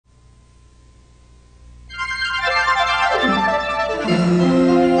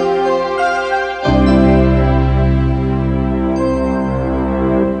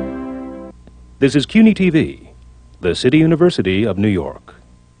This is CUNY TV, the City University of New York.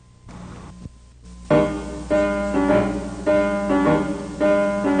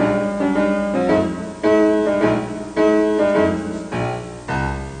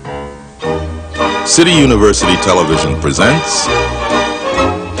 City University Television presents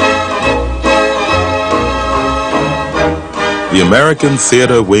the American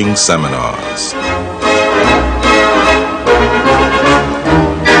Theater Wing Seminars.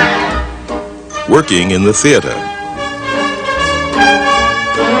 Working in the theater.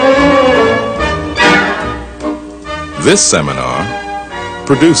 This seminar,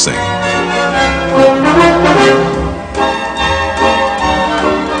 producing.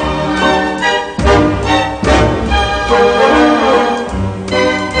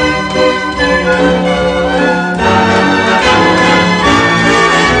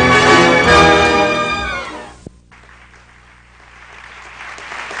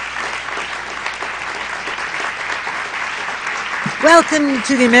 Welcome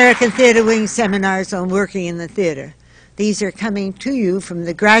to the American Theater Wing Seminars on Working in the Theater. These are coming to you from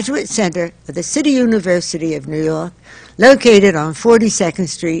the Graduate Center of the City University of New York, located on 42nd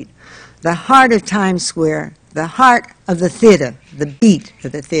Street, the heart of Times Square, the heart of the theater, the beat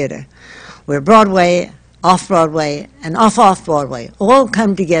of the theater, where Broadway, off-Broadway, and off-Broadway all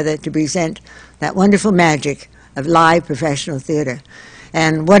come together to present that wonderful magic of live professional theater.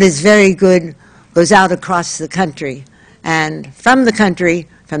 And what is very good goes out across the country. And from the country,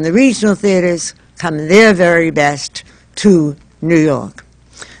 from the regional theaters, come their very best to New York.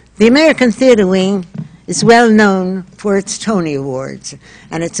 The American Theater Wing is well known for its Tony Awards,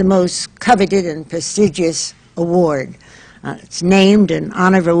 and it's the most coveted and prestigious award. It's named in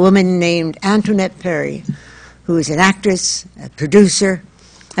honor of a woman named Antoinette Perry, who is an actress, a producer,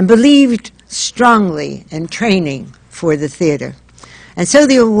 and believed strongly in training for the theater. And so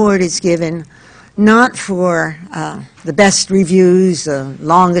the award is given not for the best reviews, the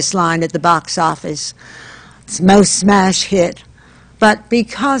longest line at the box office, its most smash hit, but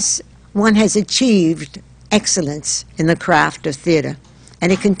because one has achieved excellence in the craft of theater.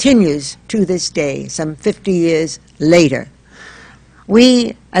 And it continues to this day, some 50 years later.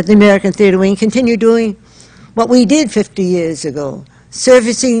 We at the American Theater Wing continue doing what we did 50 years ago,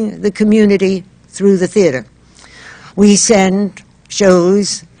 servicing the community through the theater. We send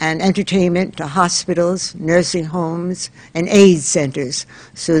shows and entertainment to hospitals, nursing homes, and AIDS centers,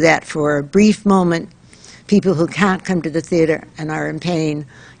 so that for a brief moment, people who can't come to the theater and are in pain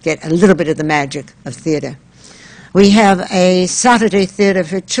get a little bit of the magic of theater. We have a Saturday Theater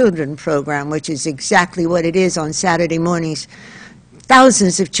for Children program, which is exactly what it is on Saturday mornings.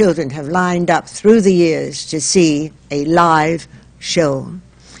 Thousands of children have lined up through the years to see a live show.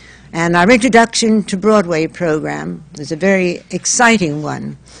 And our Introduction to Broadway program is a very exciting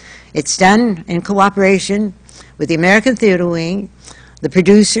one. It's done in cooperation with the American Theater Wing, the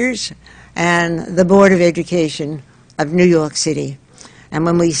producers, and the Board of Education of New York City. And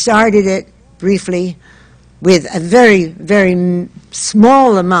when we started it briefly, with a very, very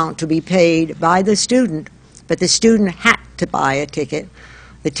small amount to be paid by the student, but the student had to buy a ticket,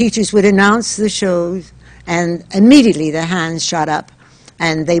 the teachers would announce the shows, and immediately the hands shot up,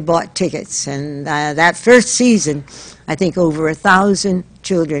 and they bought tickets. And that first season, I think over 1,000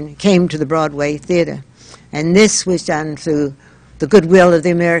 children came to the Broadway theater. And this was done through the goodwill of the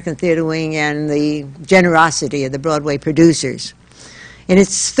American Theater Wing and the generosity of the Broadway producers. In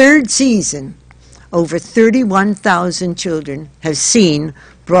its third season, over 31,000 children have seen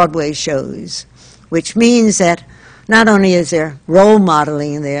Broadway shows, which means that not only is there role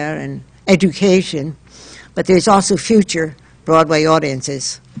modeling there and education, but there's also future Broadway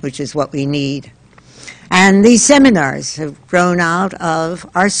audiences, which is what we need. And these seminars have grown out of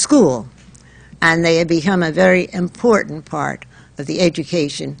our school, and they have become a very important part of the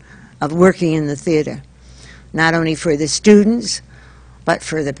education of working in the theater, not only for the students, but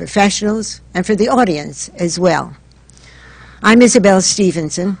for the professionals and for the audience as well. I'm Isabel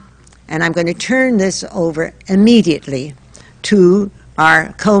Stevenson, and I'm going to turn this over immediately to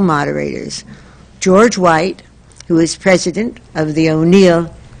our co-moderators, George White, who is president of the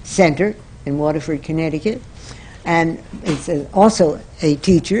O'Neill Center in Waterford, Connecticut, and is also a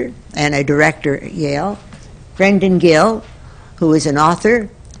teacher and a director at Yale. Brendan Gill, who is an author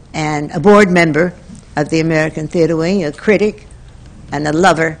and a board member of the American Theater Wing, a critic and a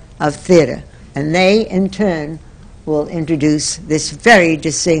lover of theater. And they, in turn, will introduce this very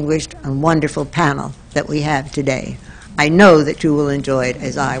distinguished and wonderful panel that we have today. I know that you will enjoy it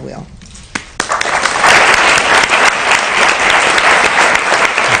as I will.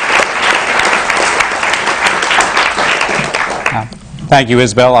 Thank you,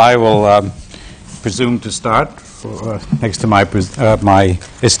 Isabel. I will presume to start next to my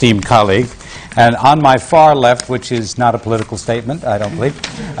esteemed colleague. And on my far left, which is not a political statement, I don't believe,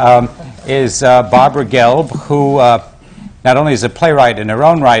 is Barbara Gelb, who not only is a playwright in her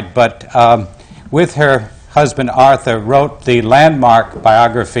own right, but with her husband Arthur wrote the landmark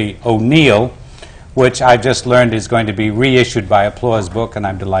biography O'Neill, which I've just learned is going to be reissued by Applause Book, and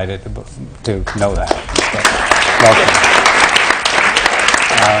I'm delighted to know that. Welcome.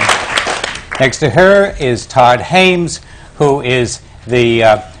 Next to her is Todd Hames, who is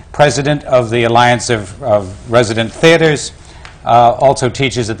the president of the Alliance of Resident Theaters, also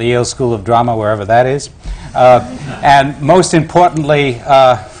teaches at the Yale School of Drama, wherever that is. And most importantly,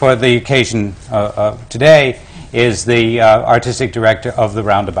 for the occasion today, is the artistic director of the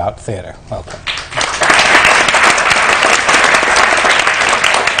Roundabout Theater. Welcome.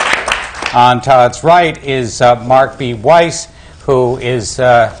 On Todd's right is Mark B. Weiss, who is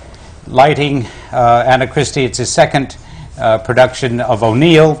lighting Anna Christie. It's his second production of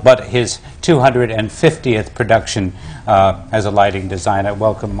O'Neill, but his 250th production as a lighting designer.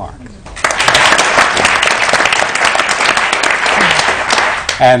 Welcome, Mark.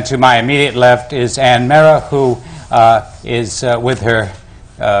 And to my immediate left is Ann Mera, who is with her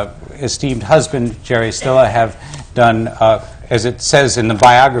esteemed husband, Jerry Stiller, have done, as it says in the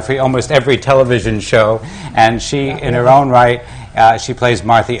biography, almost every television show. And she, in her own right, she plays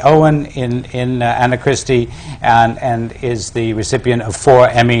Martha Owen in Anna Christie and is the recipient of 4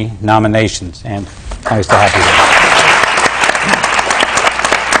 Emmy nominations. And nice to have you here.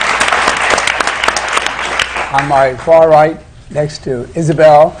 On my far right, next to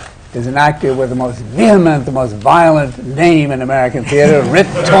Isabel, is an actor with the most vehement, the most violent name in American theater, Rip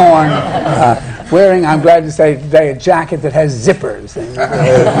Torn, wearing, I'm glad to say today, a jacket that has zippers,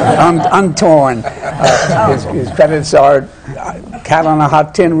 untorn. His credits are Cat on a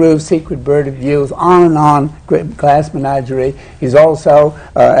Hot Tin Roof, Secret Bird of Youth, on and on, Glass Menagerie. He's also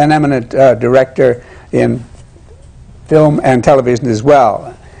an eminent director in film and television as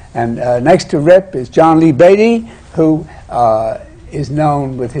well. And next to Rip is John Lee Beatty, who is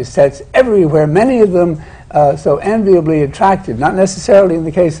known with his sets everywhere, many of them so enviably attractive, not necessarily in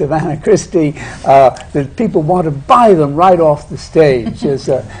the case of Anna Christie, that people want to buy them right off the stage. There's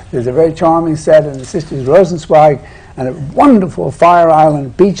a very charming set in the Sisters Rosenzweig and a wonderful Fire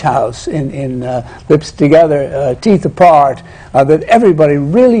Island beach house in Lips Together, Teeth Apart, that everybody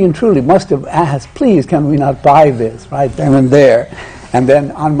really and truly must have asked, please, can we not buy this right then and there? And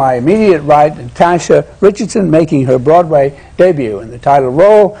then on my immediate right, Natasha Richardson making her Broadway debut in the title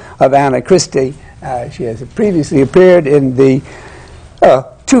role of Anna Christie. She has previously appeared in the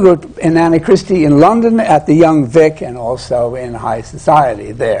in Anna Christie in London at the Young Vic and also in High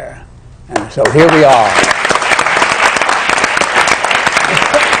Society there. And so here we are.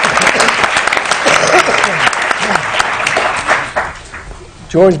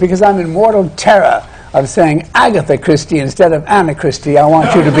 George, because I'm in mortal terror of saying Agatha Christie instead of Anna Christie, I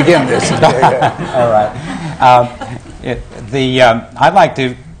want you to begin this. All right. I'd like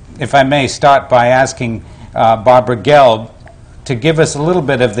to, if I may, start by asking Barbara Gelb to give us a little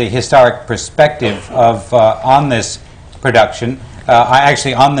bit of the historic perspective of on this production,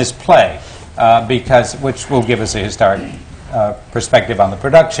 actually on this play, which will give us a historic perspective on the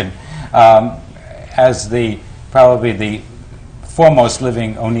production. As probably the foremost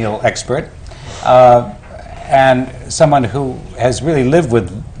living O'Neill expert, and someone who has really lived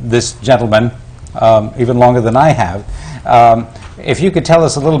with this gentleman even longer than I have. If you could tell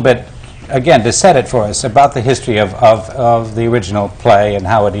us a little bit, again, to set it for us, about the history of the original play and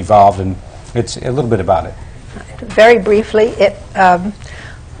how it evolved, and it's a little bit about it. Very briefly,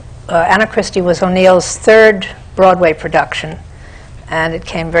 Anna Christie was O'Neill's 3rd Broadway production, and it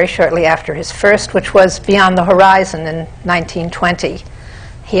came very shortly after his first, which was Beyond the Horizon in 1920.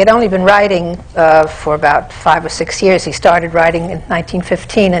 He had only been writing for about 5 or 6 years. He started writing in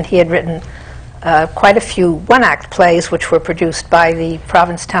 1915, and he had written quite a few one-act plays which were produced by the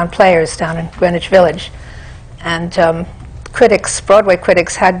Provincetown Players down in Greenwich Village. And Broadway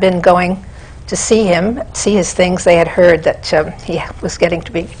critics had been going to see him, see his things. They had heard that he was getting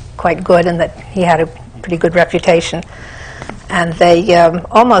to be quite good and that he had a pretty good reputation. And they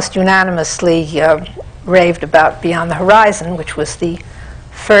almost unanimously raved about Beyond the Horizon, which was the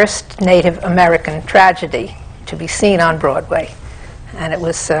first Native American tragedy to be seen on Broadway. And it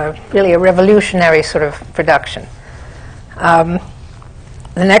was really a revolutionary sort of production. The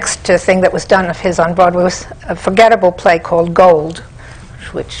next thing that was done of his on Broadway was a forgettable play called Gold,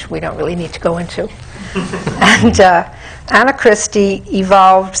 which we don't really need to go into. And Anna Christie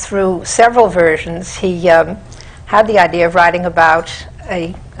evolved through several versions. He had the idea of writing about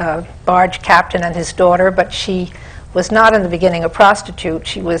a barge captain and his daughter, but she was not in the beginning a prostitute.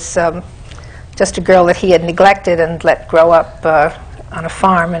 She was just a girl that he had neglected and let grow up on a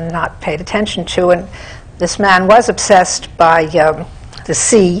farm and not paid attention to. And this man was obsessed by the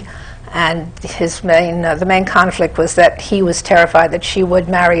sea, and the main conflict was that he was terrified that she would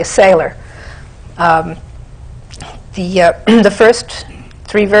marry a sailor. The first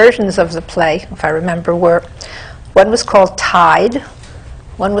 3 versions of the play, if I remember, were, one was called Tide,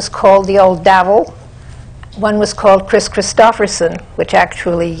 one was called The Old Davil, one was called Chris Christopherson, which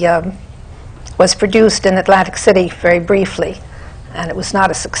actually was produced in Atlantic City very briefly, and it was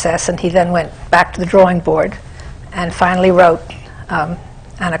not a success, and he then went back to the drawing board and finally wrote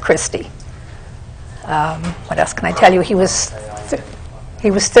Anna Christie. What else can I tell you? He was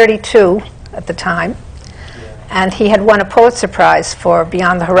 32 at the time, and he had won a Pulitzer Prize for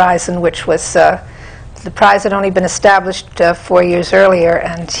Beyond the Horizon, which was the prize had only been established 4 years earlier,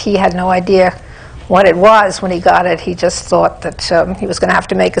 and he had no idea what it was when he got it. He just thought that he was going to have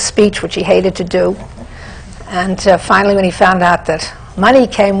to make a speech, which he hated to do. And finally, when he found out that money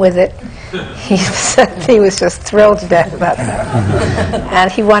came with it, he was just thrilled to death about that.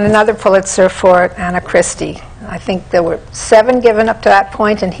 And he won another Pulitzer for Anna Christie. I think there were 7 given up to that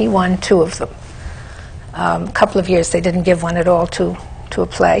point, and he won 2 of them. A couple of years they didn't give one at all to a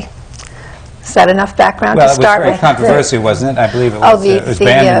play. Is that enough background to start with? Well, it was very controversial, wasn't it? I believe it was, it was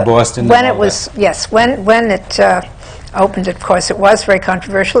banned in Boston. When it was, yes, when it opened, of course, it was very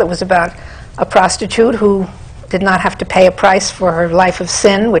controversial. It was about a prostitute who did not have to pay a price for her life of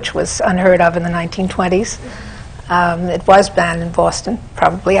sin, which was unheard of in the 1920s. It was banned in Boston,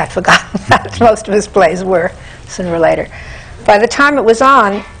 probably. I'd forgotten that. Most of his plays were, sooner or later. By the time it was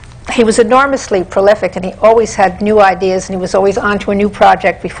on, he was enormously prolific, and he always had new ideas, and he was always on to a new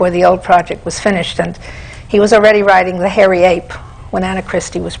project before the old project was finished. And he was already writing The Hairy Ape when Anna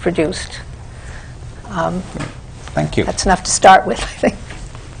Christie was produced. Thank you. That's enough to start with, I think.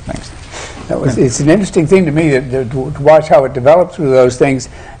 Thanks. It's an interesting thing to me to watch how it developed through those things,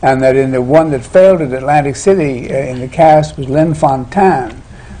 and that in the one that failed at Atlantic City in the cast was Lynn Fontanne,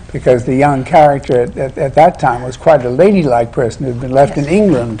 because the young character at that time was quite a ladylike person who had been left in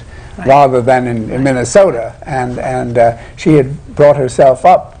England rather than in Minnesota, and she had brought herself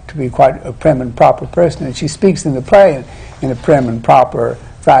up to be quite a prim and proper person, and she speaks in the play in a prim and proper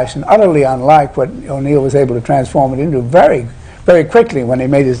fashion, utterly unlike what O'Neill was able to transform it into very quickly when he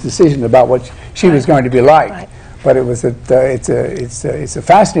made his decision about what she was going to be like. Right. But it was it's a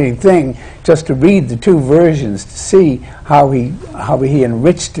fascinating thing just to read the 2 versions, to see how he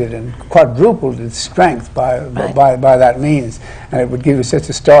enriched it and quadrupled its strength by that means. And it would give you such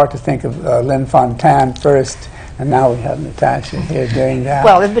a start to think of Lynn Fontanne first, and now we have Natasha here doing that.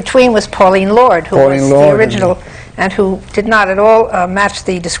 Well, in between was Pauline Lord, who was the original, and who did not at all match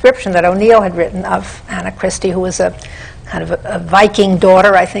the description that O'Neill had written of Anna Christie, who was a kind of a Viking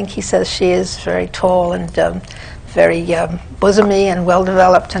daughter, I think he says she is, very tall and very bosomy and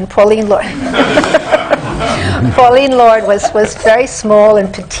well-developed. And Pauline Lord Pauline Lord was very small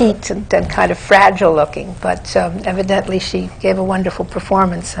and petite and kind of fragile-looking, but evidently she gave a wonderful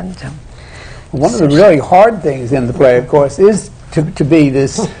performance. And one of the really hard things in the play, of course, is to be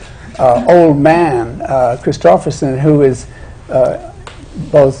this old man, Christopherson, who is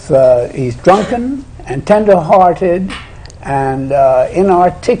both he's drunken and tender-hearted and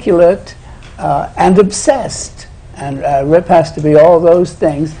inarticulate and obsessed. And Rip has to be all those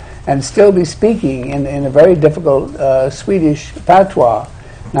things and still be speaking in a very difficult Swedish patois.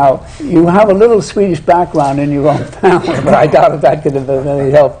 Now, you have a little Swedish background in your own family, but I doubt if that could have been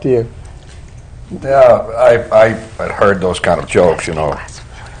any help to you. Yeah, I had heard those kind of jokes, you know,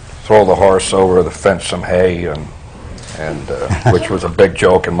 throw the horse over the fence some hay, and which was a big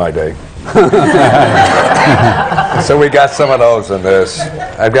joke in my day. So we got some of those in this.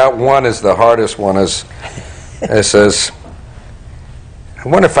 I've got one is the hardest one. It says, I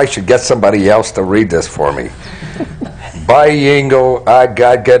wonder if I should get somebody else to read this for me. By Yingo, I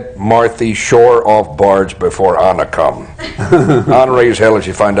got get Marthy shore off barge before Anna come. Anna raise hell as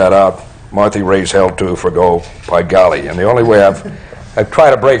you find that out. Marthy raise hell too for go by golly. And the only way I try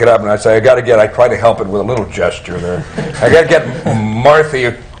to break it up, and I say I try to help it with a little gesture there. I got to get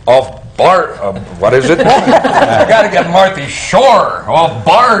Marthy off what is it? I got to get Marthy shore off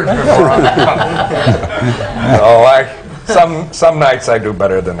barge before I come. Some nights I do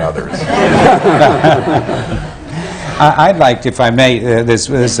better than others. I'd like, if I may, it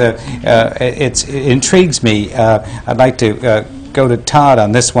intrigues me. I'd like to go to Todd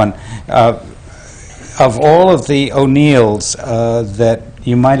on this one. Of all of the O'Neills that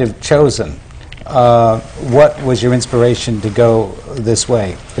you might have chosen, what was your inspiration to go this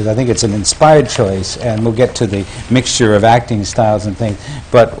way? Because I think it's an inspired choice, and we'll get to the mixture of acting styles and things.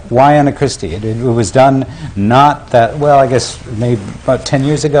 But why Anna Christie? It was done not that, well, I guess maybe about 10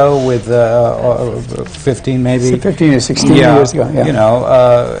 years ago with, or 15 maybe? 15 or 16 years ago, yeah. You know,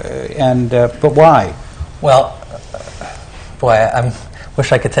 but why? Well, boy, I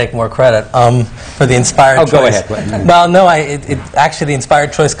wish I could take more credit for the inspired choice. Go ahead. Well, no, actually the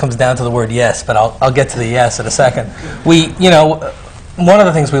inspired choice comes down to the word yes, but I'll get to the yes in a second. One of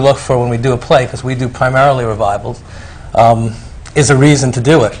the things we look for when we do a play, because we do primarily revivals, is a reason to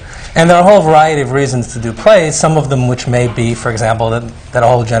do it. And there are a whole variety of reasons to do plays, some of them which may be, for example, that a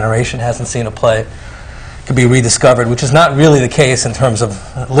whole generation hasn't seen a play, could be rediscovered, which is not really the case in terms of,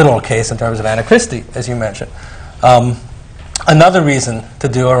 literal case in terms of Anna Christie, as you mentioned. Another reason to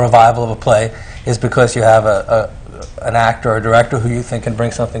do a revival of a play is because you have an actor or director who you think can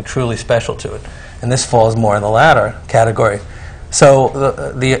bring something truly special to it. And this falls more in the latter category. So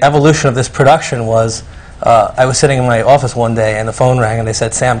the evolution of this production was, I was sitting in my office one day and the phone rang and they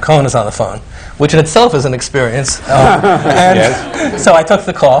said, Sam Cohn is on the phone, which in itself is an experience. So I took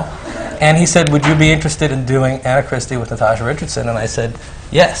the call and he said, would you be interested in doing Anna Christie with Natasha Richardson? And I said,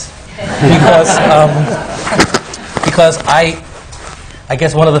 yes. Because I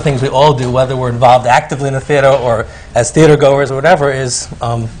guess one of the things we all do, whether we're involved actively in the theater or as theater goers or whatever, is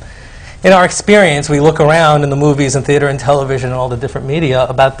in our experience, we look around in the movies and theater and television and all the different media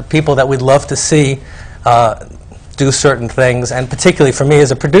about the people that we'd love to see do certain things. And particularly for me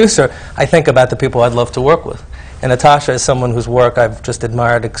as a producer, I think about the people I'd love to work with. And Natasha is someone whose work I've just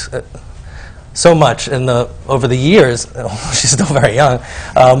admired so much over the years, she's still very young,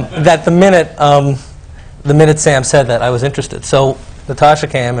 that the minute Sam said that, I was interested. So Natasha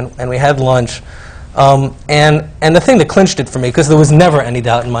came and we had lunch. And the thing that clinched it for me, because there was never any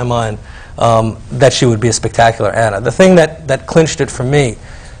doubt in my mind that she would be a spectacular Anna, the thing that clinched it for me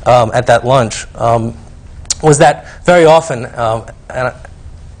at that lunch was that very often, and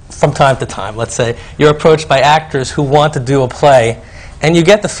from time to time, let's say, you're approached by actors who want to do a play, and you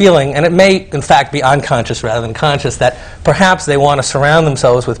get the feeling, and it may in fact be unconscious rather than conscious, that perhaps they want to surround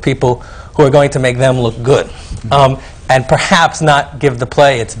themselves with people who are going to make them look good, and perhaps not give the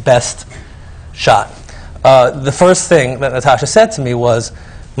play its best shot. The first thing that Natasha said to me was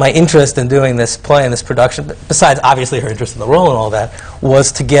my interest in doing this play and this production, besides obviously her interest in the role and all that,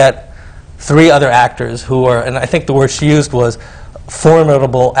 was to get 3 other actors who are, and I think the word she used was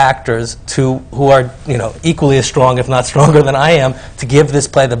formidable actors who are equally as strong, if not stronger than I am, to give this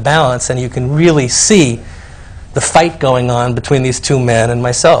play the balance, and you can really see the fight going on between these 2 men and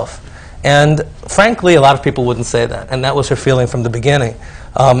myself. And frankly, a lot of people wouldn't say that, and that was her feeling from the beginning.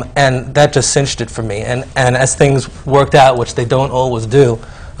 And that just cinched it for me. And as things worked out, which they don't always do,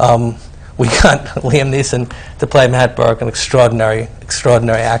 we got Liam Neeson to play Matt Burke, an extraordinary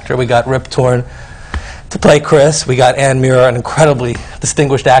actor. We got Rip Torn to play Chris. We got Anne Meara, an incredibly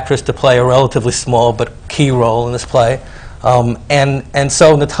distinguished actress, to play a relatively small but key role in this play. And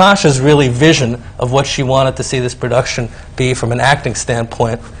so Natasha's really vision of what she wanted to see this production be from an acting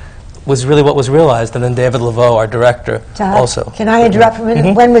standpoint was really what was realized. And then David Laveau, our director, also. Can I interrupt for a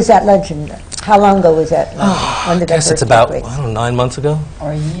minute? When was that luncheon? How long ago was that? I guess it's about, 9 months ago?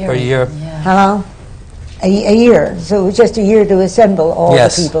 Or a year. Or a year. Yeah. How long? A year. So it was just a year to assemble all the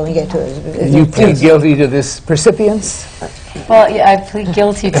people and get to it. You plead guilty to this percipience? Well, yeah, I plead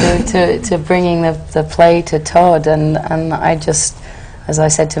guilty to bringing the play to Todd, and I just, as I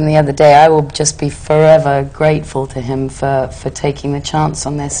said to him the other day, I will just be forever grateful to him for taking the chance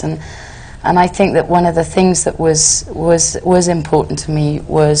on this. And I think that one of the things that was important to me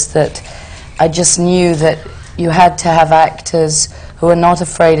was that I just knew that you had to have actors who are not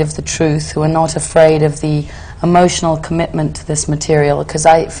afraid of the truth, who are not afraid of the emotional commitment to this material, because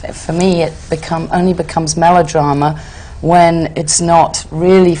for me it only becomes melodrama when it's not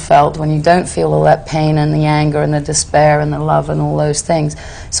really felt, when you don't feel all that pain and the anger and the despair and the love and all those things.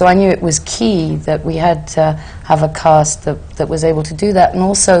 So I knew it was key that we had to have a cast that was able to do that, and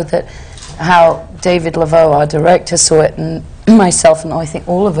also that how David Laveau, our director, saw it, and myself and I think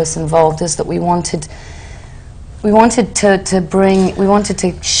all of us involved, is that we wanted to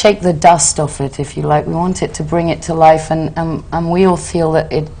shake the dust off it, if you like. We wanted to bring it to life, and we all feel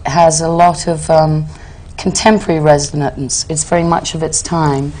that it has a lot of contemporary resonance. It's very much of its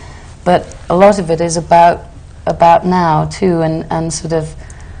time, but a lot of it is about now too, and sort of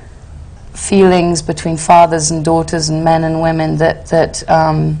feelings between fathers and daughters and men and women that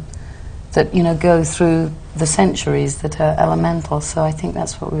go through the centuries, that are elemental. So I think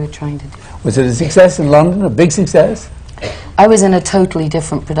that's what we were trying to do. Was it a success in London, a big success? I was in a totally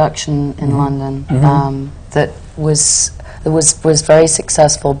different production in London that was very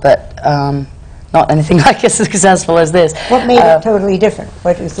successful, but not anything like as successful as this. What made it totally different?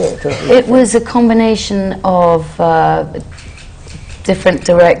 What was it? It was a combination of different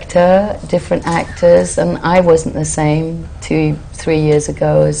director, different actors, and I wasn't the same 2-3 years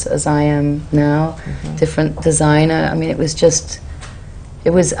ago as I am now. Different designer. I mean, it was just. It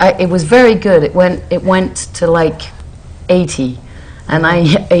was very good. It went to like 80%,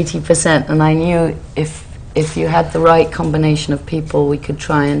 and I knew if you had the right combination of people, we could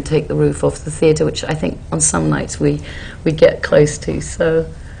try and take the roof off the theatre, which I think on some nights we get close to. So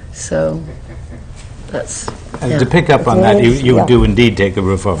that's. To pick up on that, you do indeed take the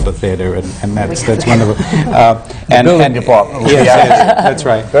roof off the theatre, and that's wonderful. And building department. Yes, that's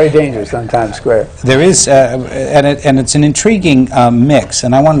right. Very dangerous on Times Square. There is, and it's an intriguing mix,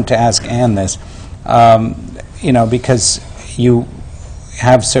 and I wanted to ask Anne this, because you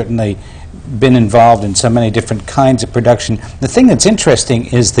have certainly been involved in so many different kinds of production. The thing that's interesting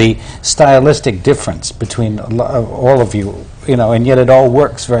is the stylistic difference between all of you, and yet it all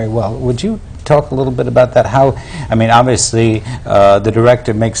works very well. Would you talk a little bit about that? How, I mean, obviously the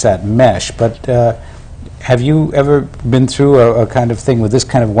director makes that mesh, but have you ever been through a kind of thing with this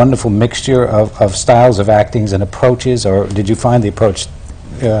kind of wonderful mixture of styles of actings and approaches, or did you find the approach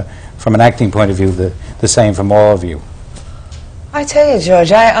from an acting point of view the same from all of you? I tell you,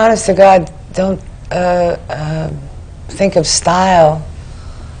 George, I honest to God don't think of style.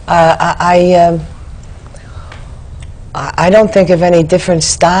 I don't think of any different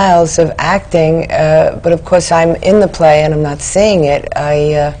styles of acting, but of course I'm in the play and I'm not seeing it.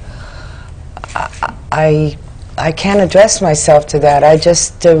 I can't address myself to that.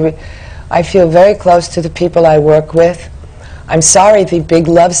 I feel very close to the people I work with. I'm sorry the big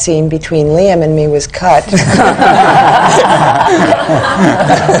love scene between Liam and me was cut. Natasha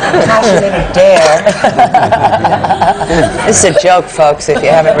didn't dare. This is a joke, folks, if you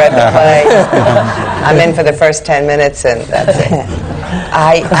haven't read the play. I'm in for the first 10 minutes and that's it.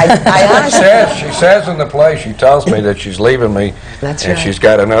 I honestly... She says in the play, she tells me that she's leaving me, That's and right. she's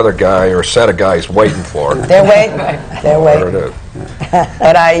got another guy or a set of guys waiting for her. They're waiting. They're There waiting. it is.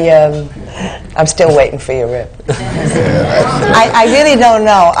 But I'm still waiting for you, Rip. I really don't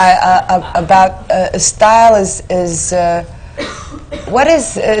know about style. What is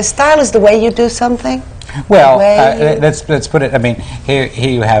style? Is the way you do something? Well, let's put it. I mean, here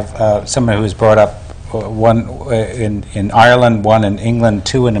you have someone who was brought up one in Ireland, one in England,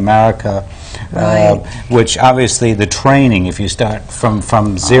 two in America. Right. Which obviously the training, if you start from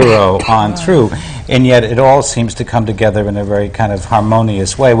zero on through, and yet it all seems to come together in a very kind of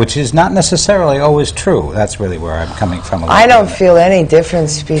harmonious way, which is not necessarily always true. That's really where I'm coming from. I don't feel any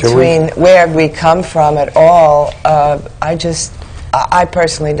difference between where we come from at all. I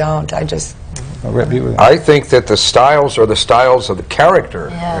personally don't. I think that the styles are the styles of the character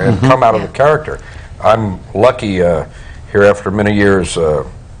and come out of the character. I'm lucky here after many years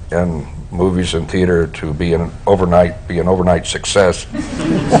in movies and theater to be an overnight success.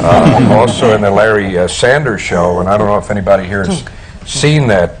 Also in the Larry Sanders Show, and I don't know if anybody here has seen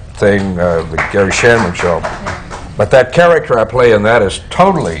that thing, the Gary Shandling Show, but that character I play in that is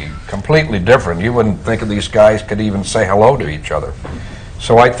completely different. You wouldn't think of these guys could even say hello to each other.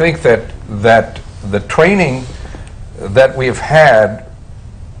 So I think that the training that we've had,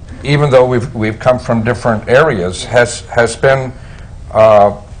 even though we've come from different areas, has been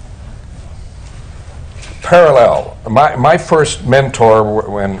parallel. My first mentor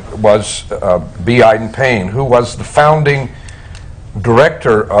was B. Iden Payne, who was the founding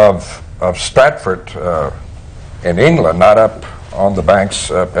director of Stratford in England, not up on the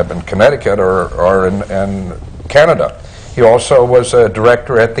banks up in Connecticut or in Canada. He also was a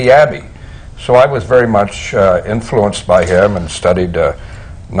director at the Abbey. So I was very much influenced by him and studied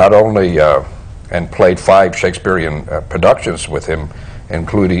not only and played 5 Shakespearean productions with him,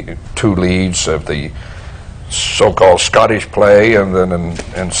 including 2 leads of the so-called Scottish play and then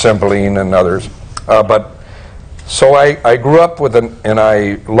in Cymbeline and others. So I grew up with and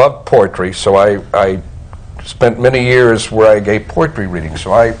I loved poetry, so I spent many years where I gave poetry readings.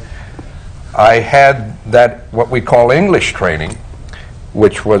 So I had that, what we call English training,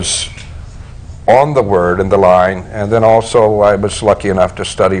 which was on the word and the line, and then also I was lucky enough to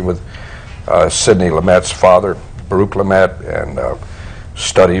study with Sidney Lumet's father, Baruch Lumet, and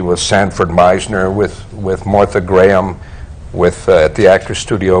study with Sanford Meisner, with Martha Graham, at the Actors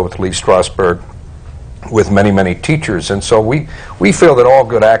Studio with Lee Strasberg, with many teachers. And so we feel that all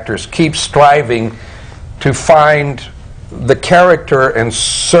good actors keep striving to find the character and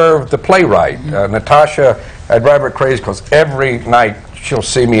serve the playwright. Natasha I drive her crazy because every night she'll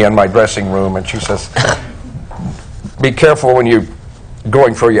see me in my dressing room and she says, be careful when you're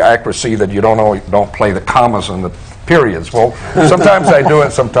going for your accuracy that you don't play the commas and the periods. Well, sometimes I do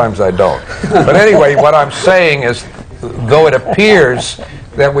it, sometimes I don't. But anyway, what I'm saying is, though it appears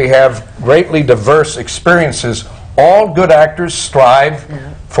that we have greatly diverse experiences, all good actors strive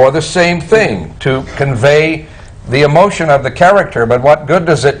for the same thing, to convey the emotion of the character. But what good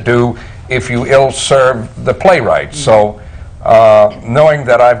does it do if you ill-serve the playwright? So knowing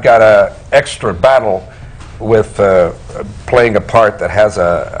that I've got an extra battle with playing a part that has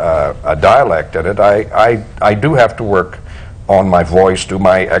a dialect in it, I do have to work on my voice, do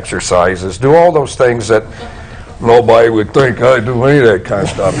my exercises, do all those things that nobody would think I do any of that kind of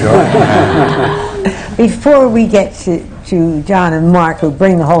stuff, you know. Before we get to John and Mark, who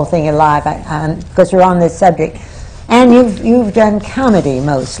bring the whole thing alive, because we're on this subject, and you've done comedy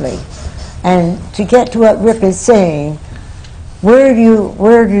mostly, and to get to what Rip is saying, where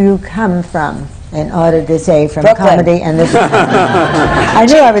do you come from in order to say from Brooklyn. comedy and this? I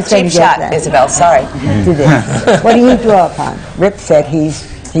knew I was going to Cheap get shot, that. Isabel, sorry. To this. What do you draw upon? Rip said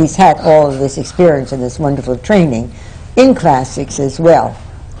he's had all of this experience and this wonderful training in classics as well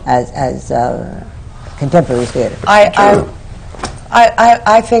as contemporary theater.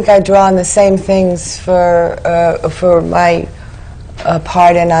 I think I draw on the same things for my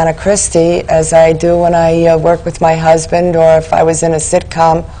part in Anna Christie as I do when I work with my husband, or if I was in a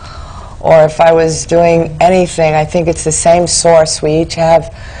sitcom, or if I was doing anything. I think it's the same source. We each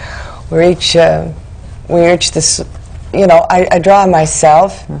this, you know, I draw on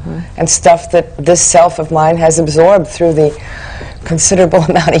myself and stuff that this self of mine has absorbed through the considerable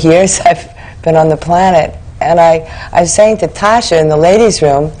amount of years I've been on the planet. And I was saying to Tasha in the ladies'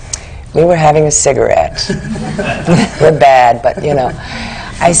 room, we were having a cigarette. We're bad, but you know.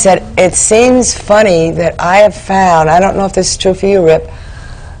 I said, it seems funny that I have found, I don't know if this is true for you, Rip,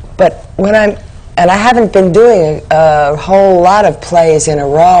 but when and I haven't been doing a whole lot of plays in a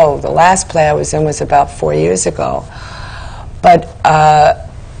row. The last play I was in was about 4 years ago. But that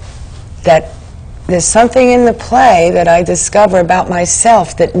there's something in the play that I discover about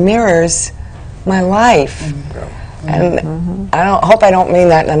myself that mirrors my life. And I hope I don't mean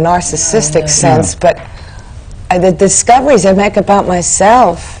that in a narcissistic sense, but the discoveries I make about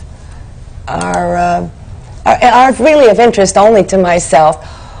myself are really of interest only to myself,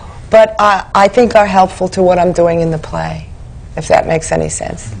 but I think are helpful to what I'm doing in the play, if that makes any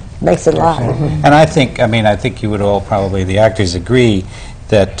sense. Makes a lot. And I think you would all probably, the actors, agree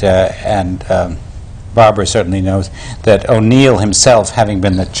that, and Barbara certainly knows, that O'Neill himself, having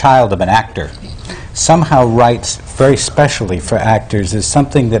been the child of an actor, somehow writes very specially for actors as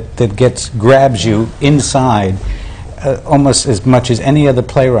something that grabs you inside almost as much as any other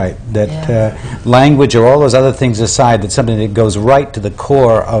playwright. That language or all those other things aside, that's something that goes right to the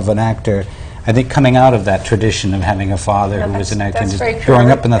core of an actor. I think coming out of that tradition of having a father who was an actor and just growing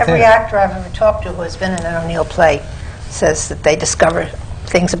up in the theater. Every actor I've ever talked to who has been in an O'Neill play says that they discover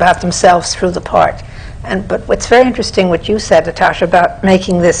things about themselves through the part. But what's very interesting what you said, Natasha, about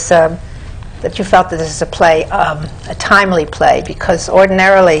making this, that you felt that this is a play, a timely play, because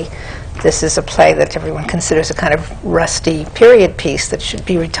ordinarily this is a play that everyone considers a kind of rusty period piece that should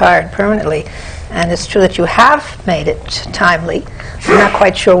be retired permanently. And it's true that you have made it timely. I'm not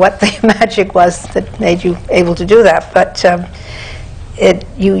quite sure what the magic was that made you able to do that, but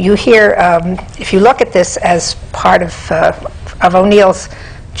you hear, if you look at this as part of O'Neill's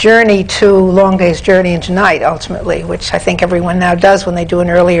journey to Long Day's Journey into Night, ultimately, which I think everyone now does when they do an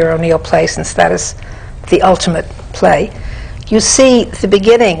earlier O'Neill play, since that is the ultimate play. You see the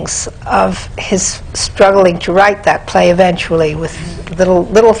beginnings of his struggling to write that play eventually, with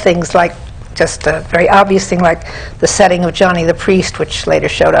little things like just a very obvious thing like the setting of Johnny the Priest, which later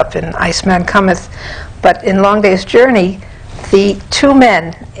showed up in Iceman Cometh. But in Long Day's Journey, the two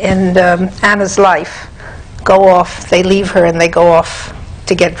men in Anna's life go off, they leave her and they go off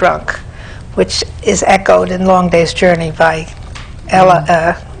to get drunk, which is echoed in Long Day's Journey by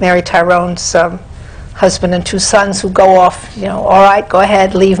Mary Tyrone's husband and two sons, who go off, you know, all right, go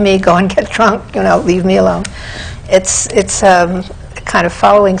ahead, leave me, go and get drunk, you know, leave me alone. It's kind of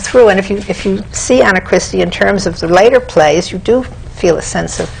following through, and if you see Anna Christie in terms of the later plays, you do feel a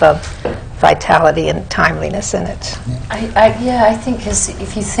sense of vitality and timeliness in it. I think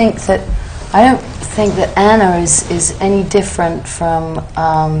if you think that, I don't think that Anna is any different from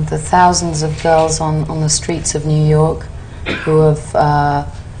the thousands of girls on the streets of New York who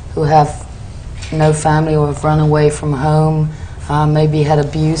have no family or have run away from home, maybe had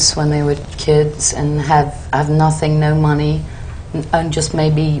abuse when they were kids and have nothing, no money, and just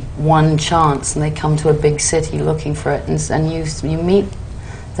maybe one chance, and they come to a big city looking for it, and you meet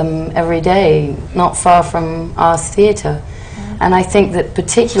them every day, not far from our theatre. And I think that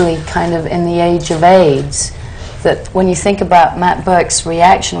particularly kind of in the age of AIDS, that when you think about Matt Burke's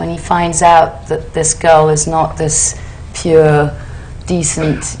reaction when he finds out that this girl is not this pure,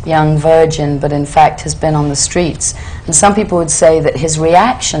 decent young virgin, but in fact has been on the streets. And some people would say that his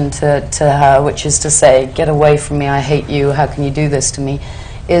reaction to her, which is to say, get away from me, I hate you, how can you do this to me,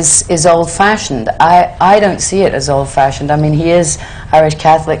 is old-fashioned. I don't see it as old-fashioned. I mean, he is Irish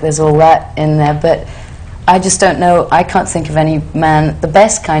Catholic, there's all that in there, but I just don't know, I can't think of any man, the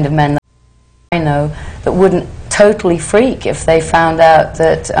best kind of men that I know, that wouldn't totally freak if they found out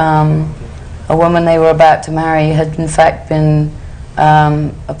that a woman they were about to marry had in fact been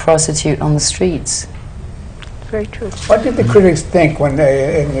a prostitute on the streets. Very true. What did the critics think when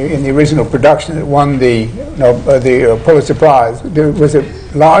they, in the original production that won the Pulitzer Prize? Was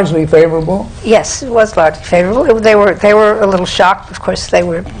it largely favorable? Yes, it was largely favorable. They were a little shocked. Of course, they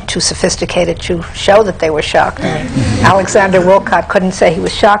were too sophisticated to show that they were shocked. Alexander Woollcott couldn't say he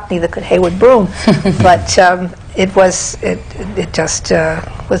was shocked, neither could Hayward Broom. But it just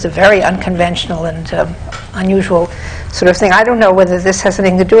was a very unconventional and unusual sort of thing. I don't know whether this has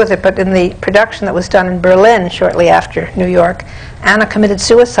anything to do with it, but in the production that was done in Berlin shortly after New York, Anna committed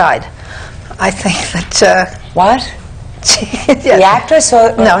suicide. I think that... What? The actress?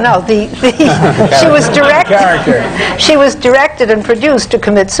 Or No, she was She was directed and produced to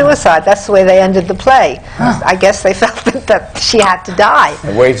commit suicide. That's the way they ended the play. I guess they felt that she had to die.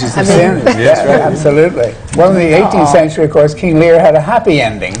 The wages of sin. Yes, right. Absolutely. Well, in the 18th century, of course, King Lear had a happy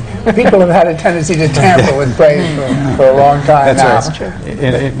ending. People have had a tendency to tamper with praise for a long time now. That's true.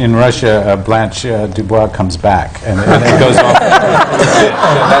 In Russia, Blanche Dubois comes back, and it goes off.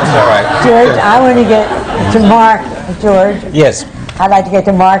 That's all right. George, I want to get to Mark. George? Yes. I'd like to get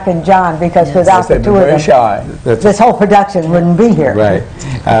to Mark and John, because without the two of them, shy. this whole production wouldn't be here. Right.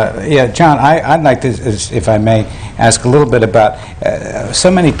 Yeah, John, I'd like to, if I may, ask a little bit about so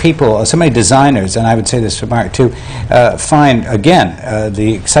many people, so many designers, and I would say this for Mark too, find, again,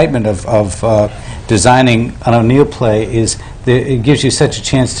 the excitement of designing an O'Neill play is it gives you such a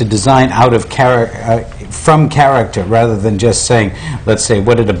chance to design out of from character, rather than just saying, let's say,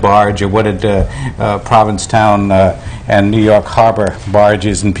 what did a barge or what did Provincetown and New York Harbor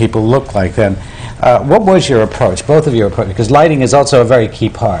barges and people look like then. What was your approach, both of your approach? Because lighting is also a very key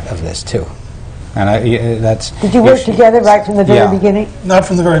part of this too. And that's... Did you work together right from the very beginning? Not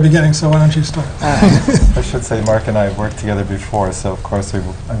from the very beginning, so why don't you start? I should say Mark and I have worked together before, so of course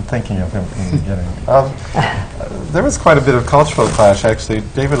I'm thinking of him from the beginning. There was quite a bit of cultural clash, actually.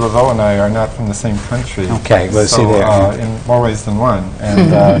 David Laveau and I are not from the same country. Okay, well, so, see there. in more ways than one.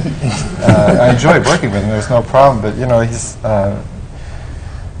 And I enjoyed working with him, there's no problem, but you know,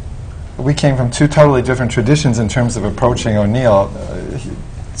 we came from two totally different traditions in terms of approaching O'Neill.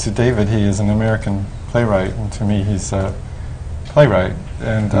 To David, he is an American playwright, and to me, he's a playwright.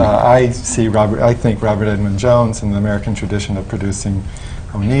 And I think Robert Edmund Jones in the American tradition of producing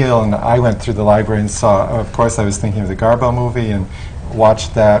O'Neill, and I went through the library and saw, of course, I was thinking of the Garbo movie and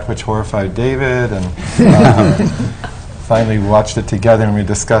watched that, which horrified David, and finally watched it together and we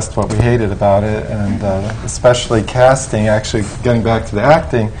discussed what we hated about it, and especially casting, actually getting back to the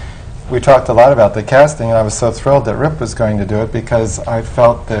acting. We talked a lot about the casting, and I was so thrilled that Rip was going to do it because I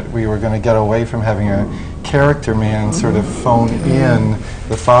felt that we were going to get away from having a character man sort of phone in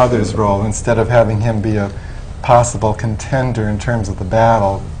the father's role instead of having him be a possible contender in terms of the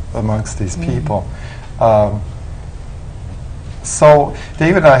battle amongst these people. So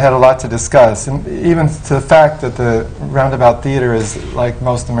David and I had a lot to discuss, and even to the fact that the Roundabout Theatre is, like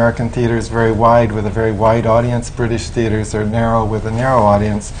most American theatres, very wide with a very wide audience. British theatres are narrow with a narrow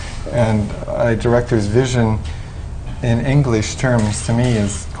audience, and a director's vision in English terms to me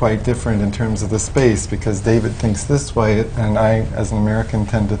is quite different in terms of the space, because David thinks this way and I, as an American,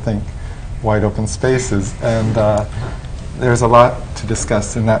 tend to think wide open spaces, and there's a lot to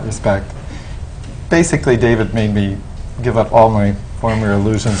discuss in that respect. Basically, David made me give up all my former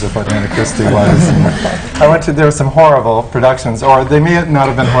illusions of what Anna Christie was. There were some horrible productions, or they may not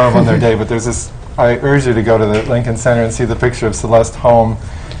have been horrible in their day, but there's this, I urge you to go to the Lincoln Center and see the picture of Celeste Holm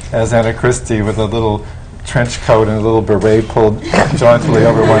as Anna Christie with a little trench coat and a little beret pulled jauntily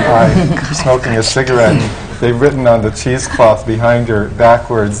over one eye, smoking a cigarette. They've written on the cheesecloth behind her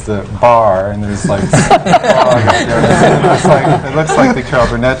backwards the bar, and there's like fog up there. It looks like the Carol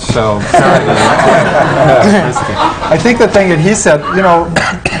Burnett show parody. I think the thing that he said, you know,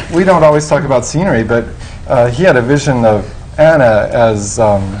 we don't always talk about scenery, but he had a vision of Anna as,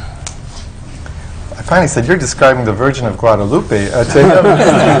 I finally said, "You're describing the Virgin of Guadalupe." To him,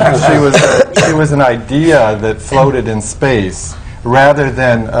 she was an idea that floated in space, rather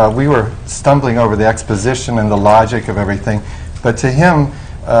than we were stumbling over the exposition and the logic of everything. But to him,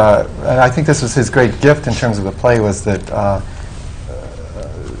 and I think this was his great gift in terms of the play, was that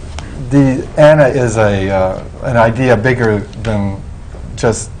Anna is an idea bigger than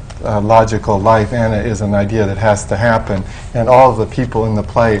just logical life. Anna is an idea that has to happen, and all of the people in the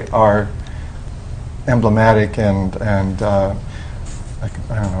play are emblematic and I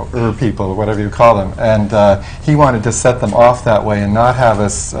don't know, people, or whatever you call them. And he wanted to set them off that way and not have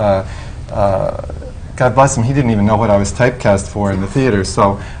us, God bless him, he didn't even know what I was typecast for in the theater,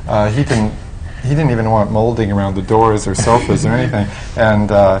 so he didn't even want molding around the doors or sofas or anything. And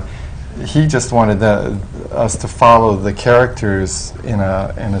he just wanted us to follow the characters in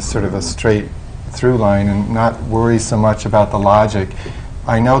a sort of a straight through line and not worry so much about the logic.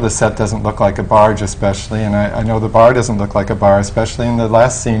 I know the set doesn't look like a barge, especially, and I know the bar doesn't look like a bar, especially, and the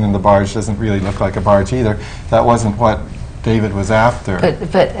last scene in the barge doesn't really look like a barge either. That wasn't what David was after. But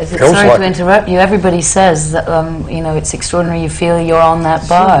sorry to interrupt you, everybody says that, you know, it's extraordinary you feel you're on that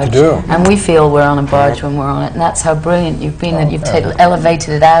barge. You do. And we feel we're on a barge when we're on it, and that's how brilliant you've been, that you've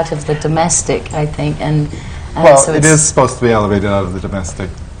elevated it out of the domestic, I think. And well, so it is supposed to be elevated out of the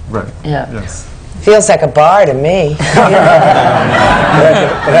domestic. Right. Yeah. Yes. Feels like a bar to me. It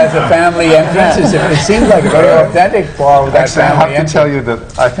has a family entrance. It seems like a very authentic bar with that Actually, I family have to entrance. tell you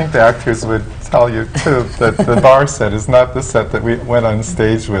that I think the actors would tell you, too, that the bar set is not the set that we went on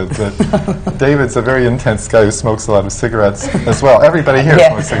stage with. That David's a very intense guy who smokes a lot of cigarettes as well. Everybody here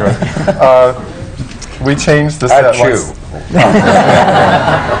smokes cigarettes. We changed the set once.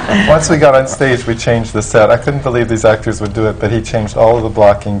 Once we got on stage, we changed the set. I couldn't believe these actors would do it, but he changed all of the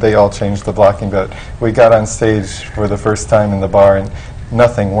blocking. They all changed the blocking, but we got on stage for the first time in the bar, and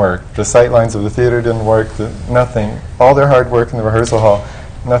nothing worked. The sight lines of the theater didn't work. Nothing. All their hard work in the rehearsal hall,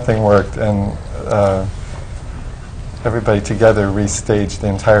 nothing worked. And everybody together restaged the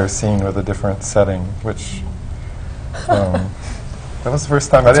entire scene with a different setting, which... that was the first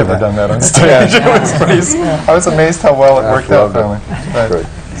time I'd ever done that on stage. It was pretty, I was amazed how well it worked out for me.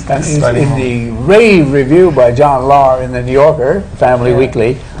 In the rave review by John Lahr in the New Yorker, Family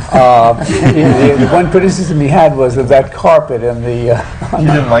Weekly, the one criticism he had was of that carpet and the... He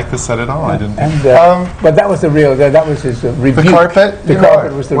didn't like the set at all, I didn't. But that was the real, that was his rebuke. The carpet? The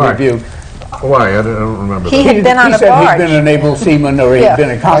carpet was the rebuke. Why? I don't remember He that. had been on a He said barge. he'd been an able seaman, or he'd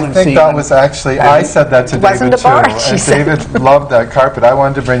been a common I think seaman. that was actually, I said that to wasn't David a barge, too, he and said. David loved that carpet. I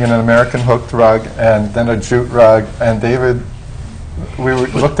wanted to bring in an American hooked rug and then a jute rug, and David,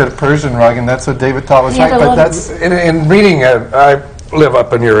 looked at a Persian rug, and that's what David thought was right, but that's... In reading, I live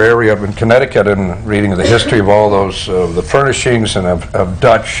up in your area up in Connecticut, and reading the history of all those, the furnishings and of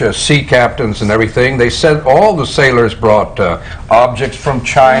Dutch sea captains and everything, they said all the sailors brought objects from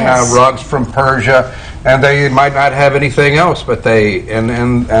China, rugs from Persia, and they might not have anything else, but they, and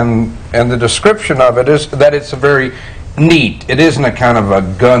the description of it is that it's a very neat, it isn't a kind of a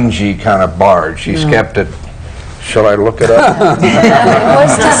gungy kind of barge. He's kept it. Shall I look it up?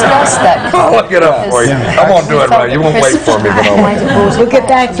 Let's discuss that. I'll look it up for you. I won't do it right. You won't wait for me, but I'll wait. We'll get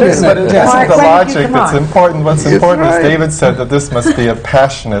back to you. But it isn't Mark, the why don't you logic come that's on? important. What's important is David said that this must be a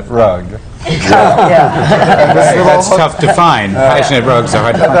passionate rug. That's tough to find. Passionate rugs are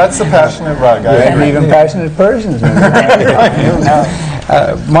hard to find. That's a passionate rug. I And agree. even passionate Persians.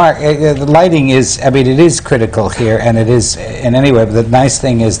 Mark, the lighting is, I mean, it is critical here, and it is in any way, but the nice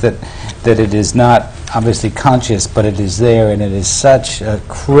thing is that it is not obviously conscious, but it is there, and it is such a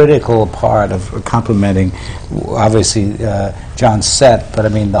critical part of complementing, obviously, John's set, but I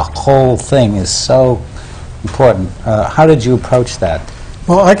mean, the whole thing is so important. How did you approach that?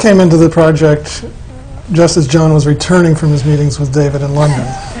 Well, I came into the project just as John was returning from his meetings with David in London.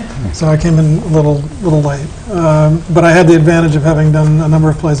 So I came in a little late. But I had the advantage of having done a number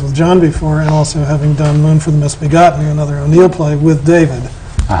of plays with John before, and also having done Moon for the Misbegotten, another O'Neill play, with David.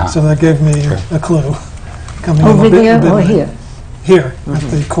 So that gave me a clue. Coming in Over a bit there or late. here? Here, at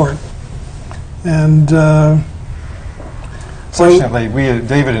the court. And Fortunately,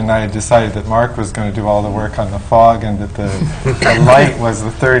 David and I had decided that Mark was going to do all the work on the fog, and that the light was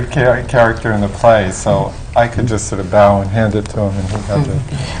the third character in the play, so I could just sort of bow and hand it to him, and he had to...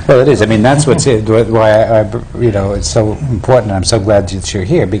 Well, it is. I mean, that's what's why it's so important. I'm so glad that you're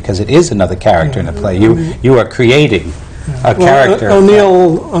here, because it is another character in the play. You are creating a character.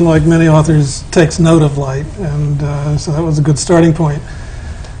 O'Neill, unlike many authors, takes note of light, and so that was a good starting point.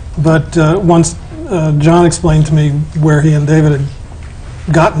 But once John explained to me where he and David had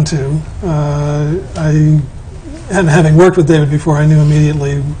gotten to, and having worked with David before, I knew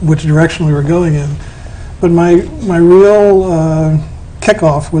immediately which direction we were going in. But my real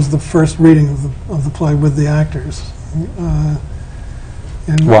kickoff was the first reading of the play with the actors.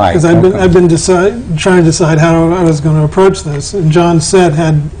 Why? Because I'd been trying to decide how I was going to approach this. And John said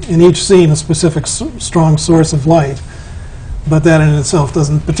had in each scene a specific strong source of light, but that in itself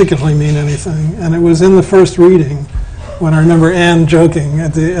doesn't particularly mean anything. And it was in the first reading when I remember Anne joking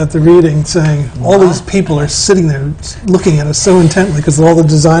at the reading, saying, "All these people are sitting there looking at us so intently because all the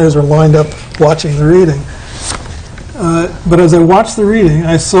designers are lined up watching the reading." But as I watched the reading,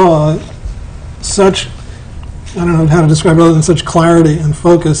 I saw such, I don't know how to describe it other than such clarity and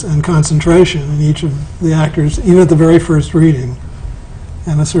focus and concentration in each of the actors, even at the very first reading,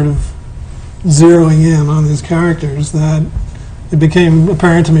 and a sort of zeroing in on these characters, that it became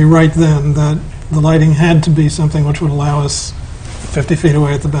apparent to me right then that the lighting had to be something which would allow us 50 feet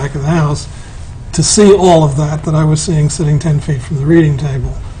away at the back of the house to see all of that I was seeing sitting 10 feet from the reading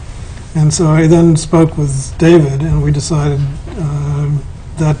table. And so I then spoke with David, and we decided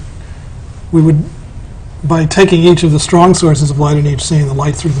that we would, by taking each of the strong sources of light in each scene, the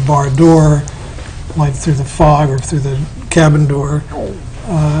light through the bar door, light through the fog or through the cabin door,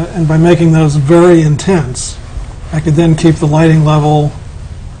 and by making those very intense, I could then keep the lighting level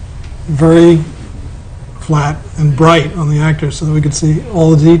very flat and bright on the actors so that we could see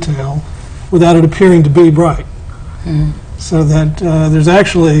all the detail without it appearing to be bright. So that there's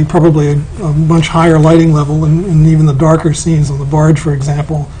actually probably a much higher lighting level in even the darker scenes on the barge, for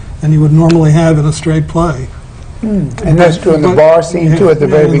example, than you would normally have in a straight play. And that's true in the bar scene, too, at the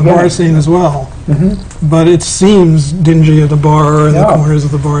very beginning. The bar scene as well. But it seems dingy at the bar or in the corners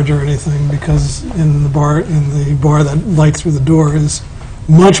of the barge or anything, because in the bar that light through the door is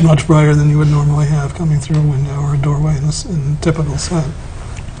much, much brighter than you would normally have coming through a window or a doorway in a typical set.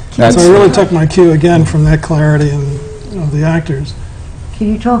 So I really took my cue again from that clarity of the actors. Can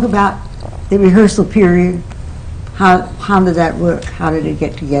you talk about the rehearsal period? How did that work? How did it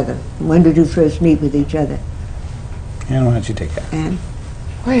get together? When did you first meet with each other? Anne, why don't you take that? Anne?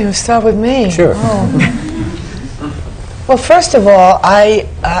 Well, you start with me. Sure. Oh. Well, first of all, I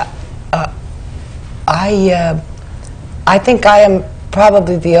think I am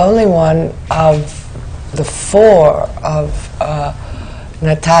probably the only one of the four of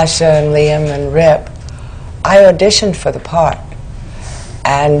Natasha and Liam and Rip. I auditioned for the part,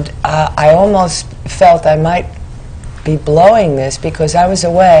 and I almost felt I might be blowing this because I was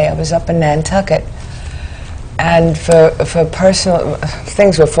away. I was up in Nantucket, and for personal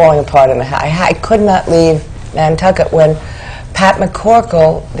things were falling apart in the house. I could not leave Nantucket when Pat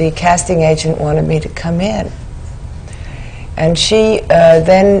McCorkle, the casting agent, wanted me to come in. And she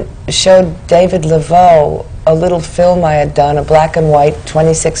then showed David Laveau a little film I had done, a black and white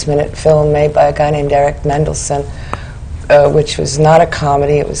 26-minute film made by a guy named Eric Mendelsohn, which was not a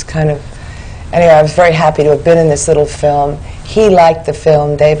comedy. It was kind of... Anyway, I was very happy to have been in this little film. He liked the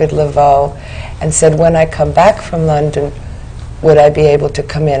film, David Laveau, and said, when I come back from London, would I be able to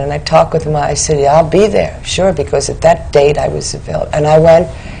come in? And I talked with him. I said, yeah, I'll be there, sure, because at that date I was available. And I went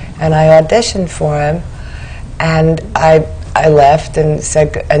and I auditioned for him, and I left and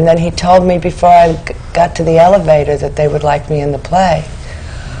said, and then he told me before I got to the elevator that they would like me in the play.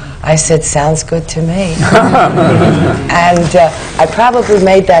 I said, sounds good to me. And I probably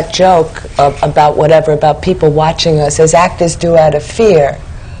made that joke about people watching us, as actors do out of fear.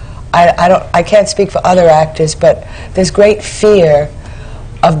 I can't speak for other actors, but there's great fear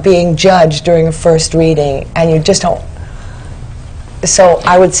of being judged during a first reading, and you just don't. So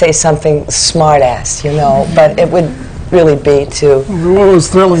I would say something smart-ass, but it would really be to... What was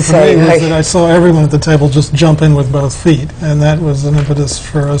thrilling for me was that I saw everyone at the table just jump in with both feet, and that was an impetus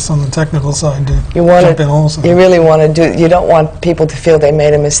for us on the technical side to jump in also. You really want to do... You don't want people to feel they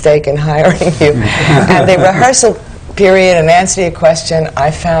made a mistake in hiring you. And the rehearsal period, and answer to your question,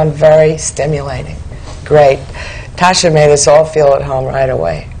 I found very stimulating. Great. Tasha made us all feel at home right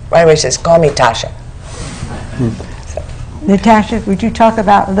away. Right away she says, call me Tasha. Natasha, would you talk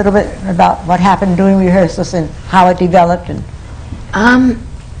a little bit about what happened during rehearsals and how it developed? And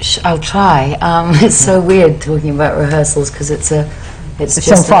I'll try. It's so weird talking about rehearsals because it's just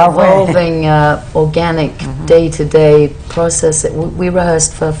so far an evolving, organic, day-to-day process. We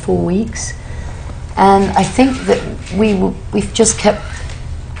rehearsed for 4 weeks, and I think that we've just kept.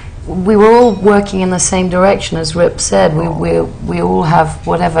 We were all working in the same direction, as Rip said. We all have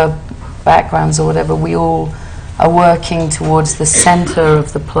whatever backgrounds or whatever. We all are working towards the center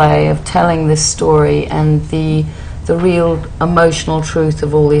of the play, of telling this story and the real emotional truth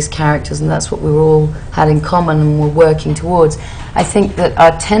of all these characters, and that's what we all had in common and were working towards. I think that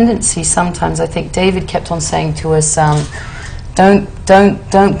our tendency sometimes, I think David kept on saying to us, don't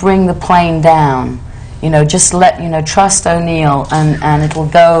bring the plane down. just trust O'Neill, and it'll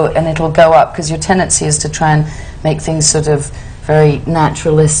go up, because your tendency is to try and make things sort of very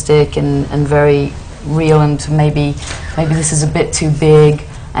naturalistic and very real, and to maybe this is a bit too big.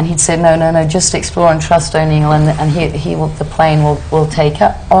 And he'd say, no, just explore and trust O'Neill, and the plane will take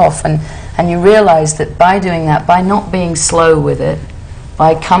off. And you realize that by doing that, by not being slow with it,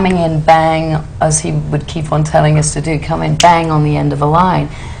 by coming in bang, as he would keep on telling us to do, come in bang on the end of a line,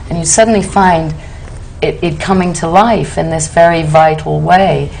 and you suddenly find it coming to life in this very vital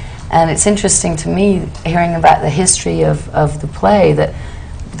way. And it's interesting to me, hearing about the history of the play, that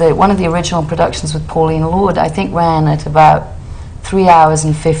one of the original productions with Pauline Lord, I think, ran at about 3 hours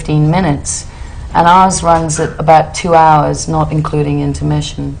and 15 minutes, and ours runs at about 2 hours, not including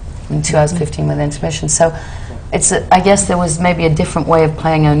intermission, 2 hours 15 with intermission. So I guess there was maybe a different way of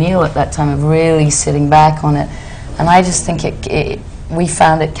playing O'Neill at that time, of really sitting back on it. And I just think we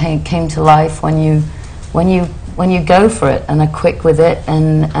found it came to life when you go for it and are quick with it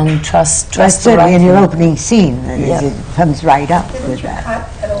and trust. That's certainly in your opening scene. It comes right up with that.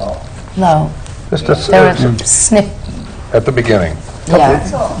 No. Just a There was a snip. at the beginning,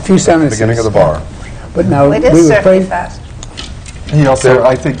 A few sentences. beginning of the bar. But now It we is were certainly praised. fast. He also,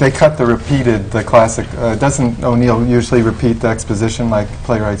 I think they cut the classic, doesn't O'Neill usually repeat the exposition like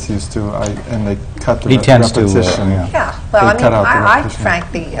playwrights used to, and they cut the He tends to, repetition? Yeah, well, They cut out the I repetition.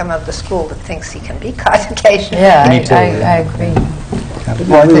 frankly am of the school that thinks he can be cut occasionally. Yeah, Me too, I agree.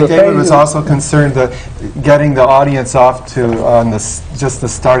 Well, I We were think David praised- was also concerned that getting the audience off to just the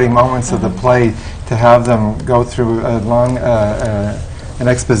starting moments of the play, to have them go through a long an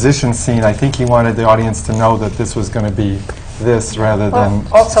exposition scene. I think he wanted the audience to know that this was going to be this rather than...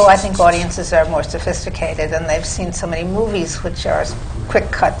 Also, I think audiences are more sophisticated, and they've seen so many movies which are quick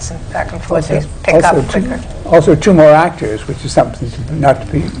cuts and back and forth. They pick up quicker. Also, 2 more actors, which is something not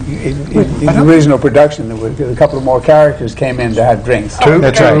to be... In the original production, there were a couple of more characters came in to have drinks. Two,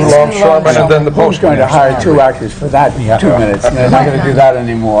 longshoremen, and then the Who's going to hire 2 actors for that 2 minutes? They're not going to do that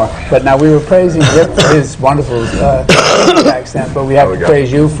anymore. But now we were praising Rip for his wonderful accent, but we have to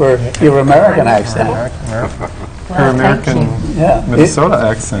praise you for your American accent. Her American Yeah. Minnesota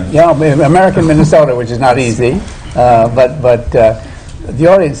accent. Yeah, American Minnesota, which is not easy, but the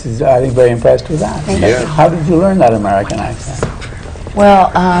audience is, I think, very impressed with that. Yeah. How did you learn that American accent?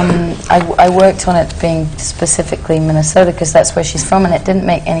 Well, I worked on it being specifically Minnesota, because that's where she's from, and it didn't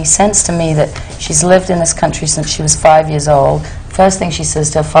make any sense to me that she's lived in this country since she was 5 years old. First thing she says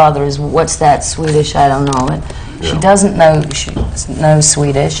to her father is, "What's that, Swedish? I don't know it." She doesn't know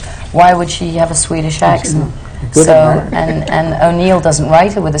Swedish. Why would she have a Swedish accent? Good So, American. and O'Neill doesn't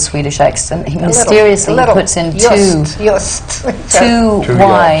write her with a Swedish accent. He mysteriously puts in two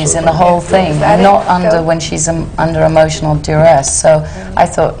Y's in the whole thing, not under when she's under emotional duress. So I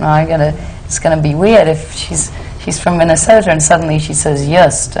thought, no, it's gonna be weird if she's from Minnesota and suddenly she says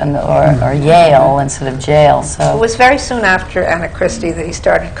just or Yale instead of jail. It So was very soon after Anna Christie that he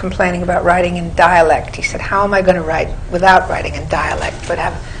started complaining about writing in dialect. He said, how am I going to write without writing in dialect, but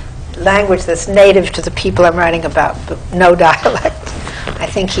have language that's native to the people I'm writing about, but no dialect? I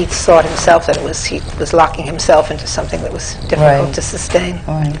think he thought himself that he was locking himself into something that was difficult Right. to sustain.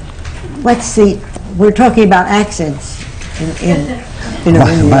 right. We're talking about accents in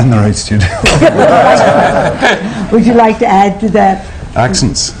Man the right studio. Would you like to add to that?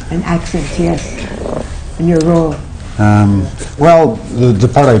 Accents. An accent, yes, in your role. Well, the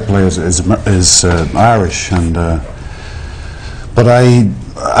part I play is Irish, and but I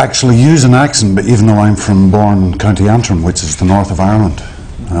actually use an accent, but even though I'm born in County Antrim, which is the north of Ireland.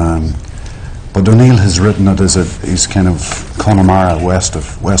 But O'Neill has written it as he's kind of Connemara, west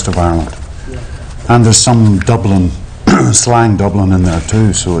of Ireland, and there's some Dublin slang Dublin in there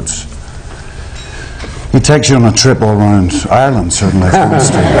too. So he takes you on a trip all around Ireland, certainly. If he was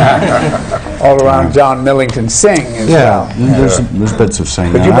to. All around John Millington Sing as well. There's bits of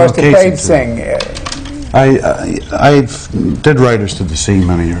singing. But you And must have Casey played too. Sing. I did Riders to the Sea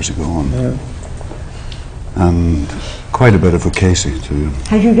many years ago, and quite a bit of O'Casey too.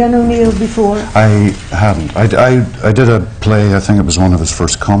 Had you done O'Neill before? I hadn't. I did a play. I think it was one of his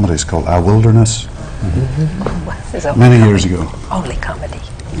first comedies called A Wilderness many years ago. Only comedy.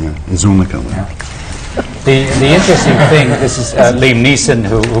 Yeah, his only comedy. The interesting thing, this is Liam Neeson,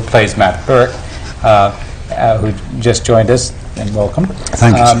 who plays Matt Burke, who just joined us, and welcome.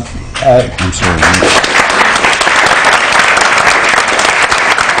 Thank you. I'm sorry.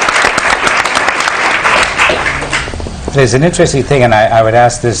 There's an interesting thing, and I would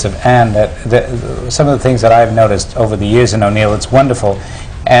ask this of Anne, that some of the things that I've noticed over the years in O'Neill, it's wonderful.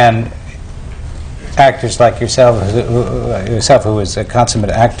 And actors like yourself, who is a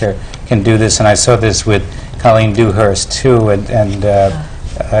consummate actor, can do this, and I saw this with Colleen Dewhurst too,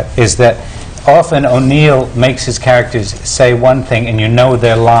 is that often O'Neill makes his characters say one thing and you know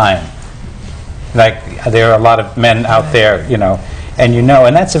their line. Like there are a lot of men out there, you know,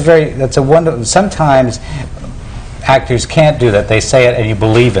 and that's a wonderful, sometimes actors can't do that. They say it and you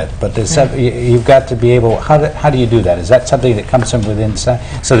believe it, but you've got to be able, how do you do that? Is that something that comes from within, so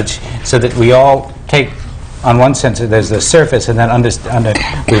that we all take, on one sense, there's the surface, and then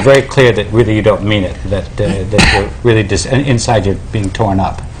we're very clear that really you don't mean it, that you're really inside you're being torn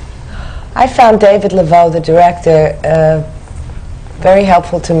up. I found David Laveau, the director, very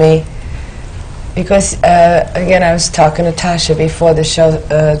helpful to me because, again, I was talking to Tasha before the show,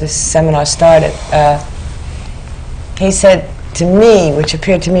 this seminar started. He said to me, which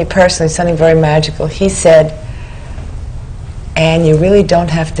appeared to me personally something very magical, he said, "Anne, you really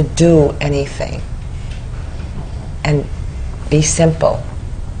don't have to do anything, and be simple."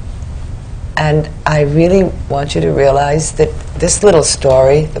 And I really want you to realize that this little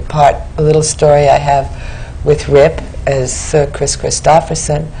story, the little story I have with Rip as Chris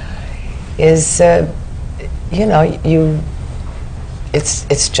Christopherson, is,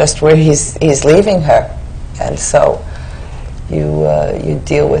 it's just where he's leaving her, and so you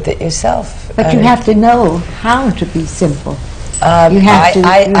deal with it yourself. But you have to know how to be simple.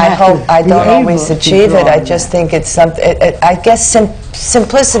 I don't always achieve it. I just think it's something. I guess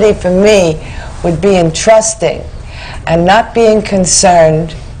simplicity for me would be in trusting and not being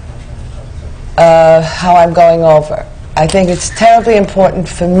concerned how I'm going over. I think it's terribly important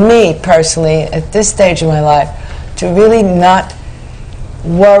for me personally at this stage of my life to really not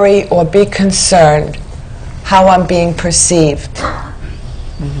worry or be concerned how I'm being perceived.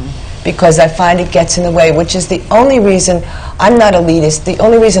 Because I find it gets in the way, which is the only reason I'm not elitist, the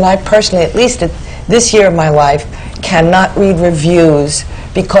only reason I personally, at least at this year of my life, cannot read reviews,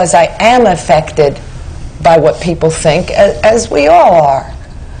 because I am affected by what people think, as we all are.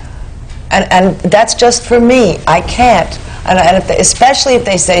 And that's just for me. I can't. And especially if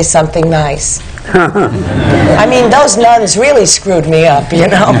they say something nice. I mean, those nuns really screwed me up, you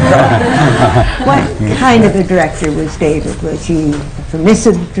know. What kind of a director was David? Was he a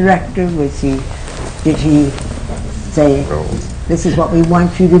permissive director? Did he say, "This is what we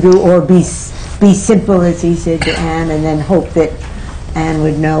want you to do," or be simple, as he said to Anne, and then hope that Anne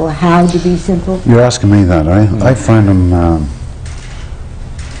would know how to be simple? You're asking me that. I find him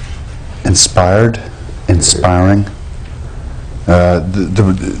inspiring.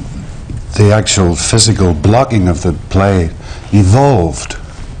 The actual physical blocking of the play evolved.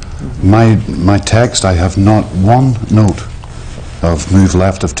 My text, I have not one note of move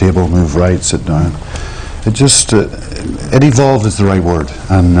left of table, move right, sit down. It just, it evolved is the right word.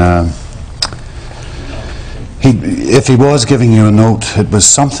 And if he was giving you a note, it was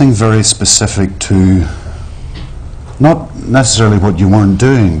something very specific to, not necessarily what you weren't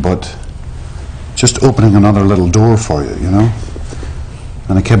doing, but just opening another little door for you, you know?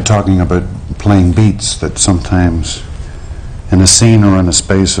 And I kept talking about playing beats that sometimes in a scene or in a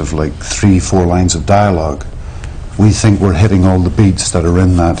space of like 3-4 lines of dialogue, we think we're hitting all the beats that are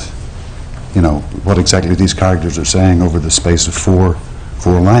in that, you know, what exactly these characters are saying over the space of four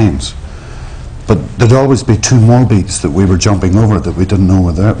lines. But there'd always be 2 more beats that we were jumping over that we didn't know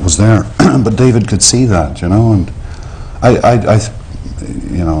was there. But David could see that, you know, and I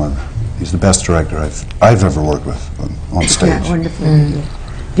you know, he's the best director I've ever worked with on stage. Yeah, wonderful.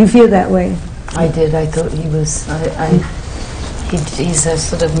 Do you feel that way? I did. I thought he was. He's a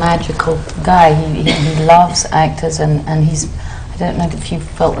sort of magical guy. He loves actors, and he's. I don't know if you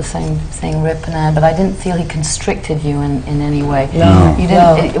felt the same thing, Rip and Anne, but I didn't feel he constricted you in any way. No. You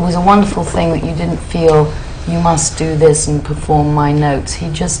didn't. It was a wonderful thing that you didn't feel you must do this and perform my notes. He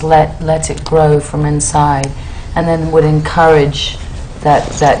just let it grow from inside, and then would encourage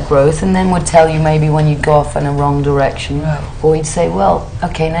that growth, and then would tell you maybe when you'd go off in a wrong direction, or he'd say, well,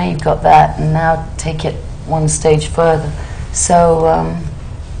 okay, now you've got that, and now take it one stage further. So,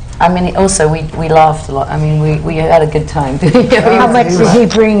 I mean, also we laughed a lot. I mean, we had a good time. How much did he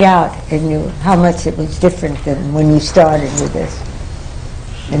bring out in you? How much it was different than when you started with this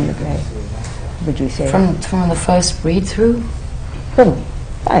in the play? Would you say from the first read through? From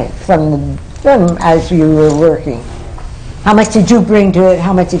as you were working. How much did you bring to it?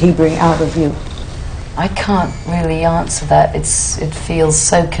 How much did he bring out of you? I can't really answer that. It feels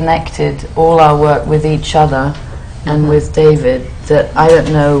so connected, all our work with each other and with David, that I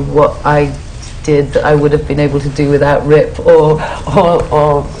don't know what I did that I would have been able to do without Rip or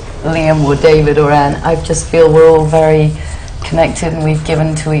Liam or David or Anne. I just feel we're all very connected and we've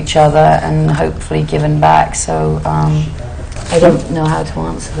given to each other and hopefully given back. So I don't know how to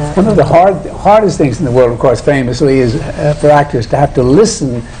answer that. One of the hardest things in the world, of course, famously, is for actors to have to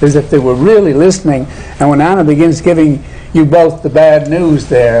listen as if they were really listening. And when Anna begins giving you both the bad news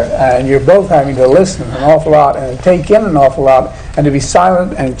there, and you're both having to listen an awful lot and take in an awful lot, and to be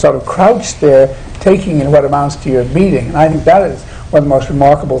silent and sort of crouched there, taking in what amounts to your beating. And I think that is one of the most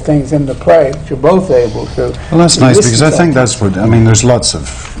remarkable things in the play, that you're both able to. Well, that's nice, because I listen think that's what, I mean, there's lots of,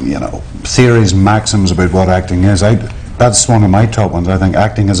 theories and maxims about what acting is. That's one of my top ones. I think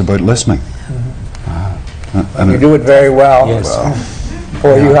acting is about listening. And you do it very well. Yes.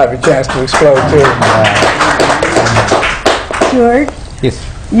 Before you have a chance to explode, too. George, Yes.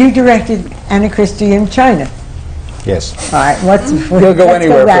 you directed Anna Christie in China. Yes. All right, You'll go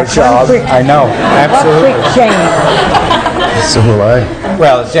anywhere for a job. I know, absolutely. What quick change? So will I.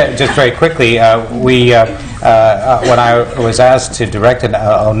 Well, just very quickly, when I was asked to direct an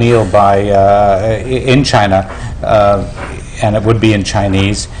O'Neill in China, and it would be in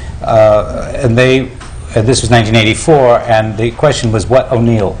Chinese, and this was 1984, and the question was what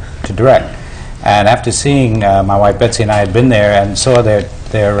O'Neill to direct. And after seeing my wife Betsy and I had been there and saw their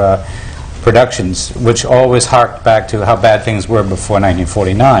productions, which always harked back to how bad things were before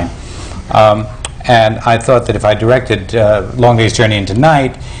 1949. And I thought that if I directed Long Day's Journey into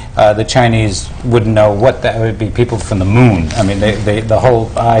Night, the Chinese wouldn't know what that would be. People from the moon. I mean, the whole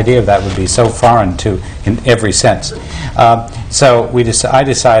idea of that would be so foreign to in every sense. So I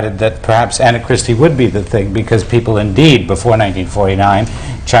decided that perhaps Anna Christie would be the thing, because people indeed, before 1949,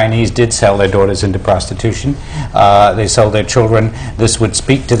 Chinese did sell their daughters into prostitution. They sold their children. This would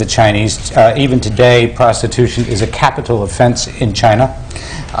speak to the Chinese. Even today, prostitution is a capital offense in China.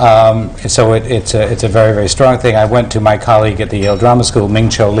 So it's a very, very strong thing. I went to my colleague at the Yale Drama School,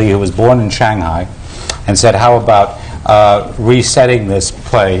 Ming-Cho Lee, who was born in Shanghai, and said, how about resetting this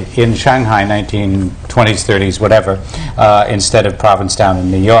play in Shanghai, 1920s, 30s, whatever, instead of Provincetown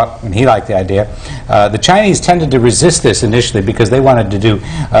in New York, and he liked the idea. The Chinese tended to resist this initially because they wanted to do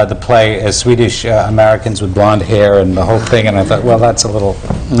the play as Swedish Americans with blonde hair and the whole thing, and I thought, well, that's a little,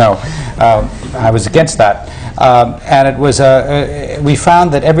 no. I was against that. And it was we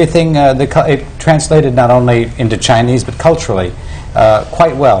found that everything it translated not only into Chinese but culturally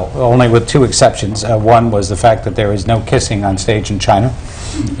quite well, only with two exceptions. One was the fact that there is no kissing on stage in China,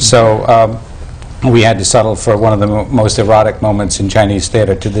 so we had to settle for one of the most erotic moments in Chinese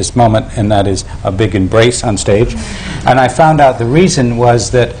theater to this moment, and that is a big embrace on stage. And I found out the reason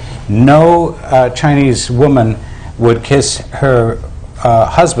was that no Chinese woman would kiss her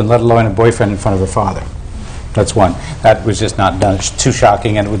husband, let alone a boyfriend, in front of her father. That's one. That was just not done. It's too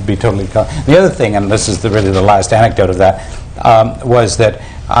shocking, and it would be totally... The other thing, and this is really the last anecdote of that, was that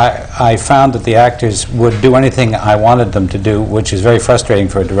I found that the actors would do anything I wanted them to do, which is very frustrating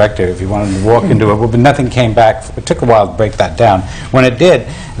for a director. If you wanted to walk into it, but nothing came back. It took a while to break that down. When it did,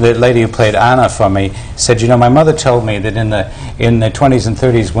 the lady who played Anna for me said, you know, my mother told me that in the 20s and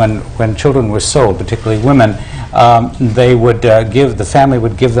 30s, when children were sold, particularly women, the family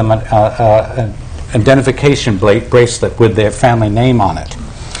would give them an identification bracelet with their family name on it.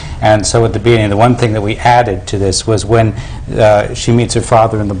 And so at the beginning, the one thing that we added to this was when she meets her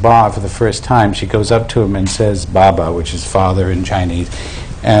father in the bar for the first time, she goes up to him and says Baba, which is father in Chinese,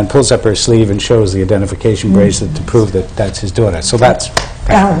 and pulls up her sleeve and shows the identification bracelet to prove that that's his daughter. So that's...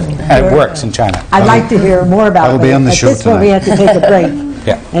 and it works in China. I'd like to hear more about That'll be on the at show this point, we tonight. have to take a break.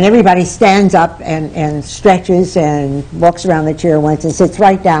 Yeah. And everybody stands up and stretches and walks around the chair once and sits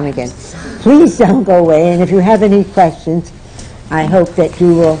right down again. Please don't go away, and if you have any questions, I hope that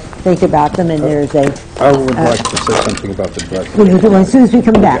you will think about them, and there's a... I would like to say something about the director. We'll do as soon as we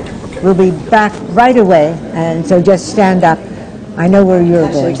come back. We'll be back right away, and so just stand up. I know where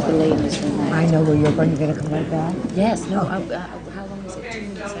you're going. I know where you're going. You're going to come right back? Yes, no, Okay. how long is it? 2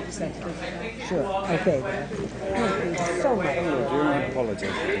 minutes, I just have to go back. Sure. Okay. Thank you so much. I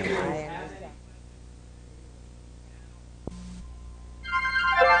apologize.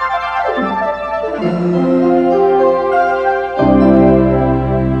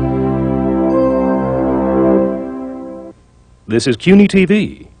 This is CUNY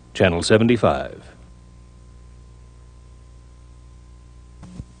TV, Channel 75.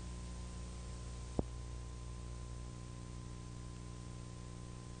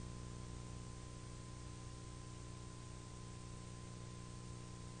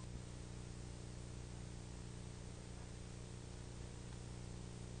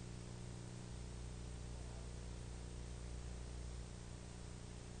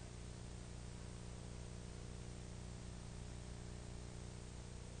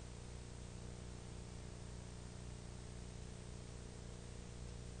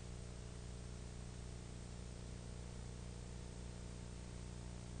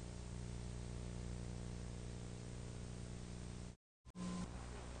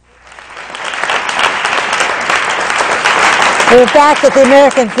 We're back at the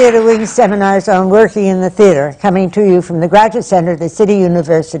American Theatre Wing seminars on working in the theater, coming to you from the Graduate Center of the City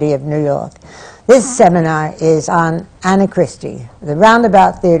University of New York. This seminar is on Anna Christie, the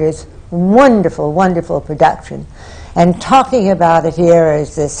Roundabout Theater's wonderful, wonderful production. And talking about it here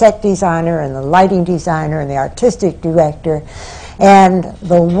is the set designer and the lighting designer and the artistic director and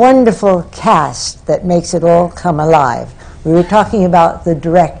the wonderful cast that makes it all come alive. We were talking about the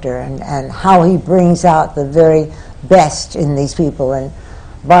director and how he brings out the very best in these people, and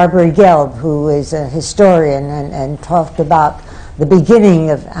Barbara Gelb, who is a historian and talked about the beginning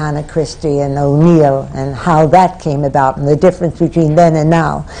of Anna Christie and O'Neill and how that came about and the difference between then and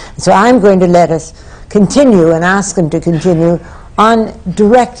now. So I'm going to let us continue and ask him to continue on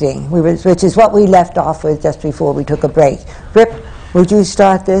directing, which is what we left off with just before we took a break. Rip, would you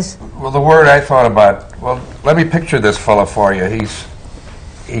start this? Well, the word I thought about, well, let me picture this fella for you.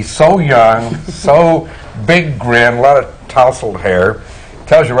 He's so young, so big grin, a lot of tousled hair.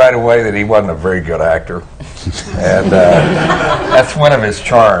 Tells you right away that he wasn't a very good actor. And that's one of his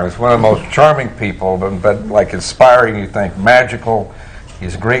charms. One of the most charming people, but like inspiring, you think, magical. He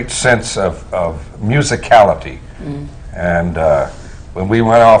has a great sense of musicality. And when we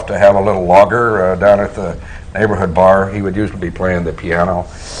went off to have a little lager down at the neighborhood bar, he would usually be playing the piano.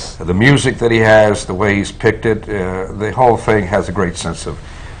 The music that he has, the way he's picked it, the whole thing has a great sense of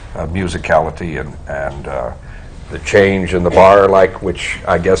musicality and the change in the bar, which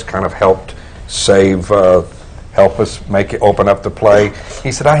I guess kind of helped help us open up the play.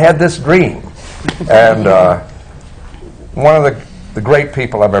 He said, I had this dream. And one of the great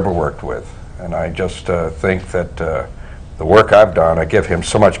people I've ever worked with. And I just think that the work I've done, I give him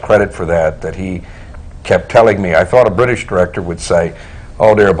so much credit for that he kept telling me. I thought a British director would say,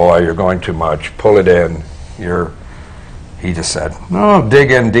 oh dear boy, you're going too much, pull it in, he just said, no, dig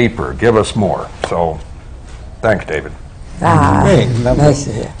in deeper, give us more. So, thanks, David. Great, lovely. Nice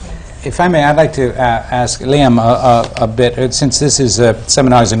to hear. If I may, I'd like to ask Liam a bit, since this is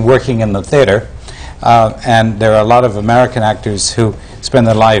seminars in working in the theater, and there are a lot of American actors who spend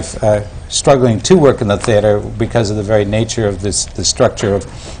their life struggling to work in the theater because of the very nature of the structure of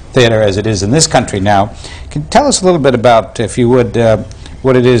theater as it is in this country now. Can you tell us a little bit about, if you would,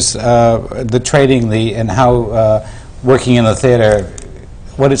 what it is, the training, and how working in the theater,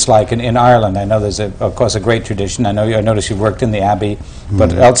 what it's like in Ireland? I know there's, of course, a great tradition. I noticed you worked in the Abbey,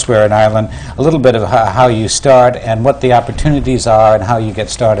 but elsewhere in Ireland. A little bit of how you start and what the opportunities are and how you get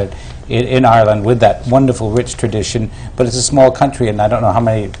started in Ireland with that wonderful, rich tradition. But it's a small country, and I don't know how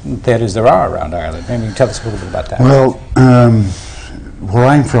many theatres there are around Ireland. Maybe you can tell us a little bit about that. Well, where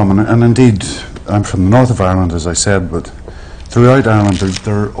I'm from, and indeed I'm from the north of Ireland, as I said, but throughout Ireland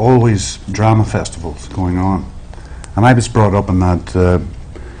there are always drama festivals going on. And I was brought up in that,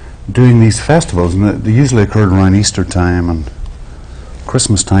 doing these festivals, and they usually occurred around Easter time and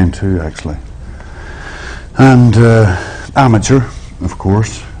Christmas time too, actually. And amateur, of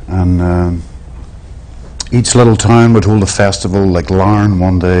course, and each little town would hold a festival, like Larne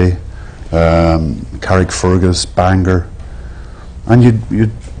one day, Carrickfergus, Bangor, and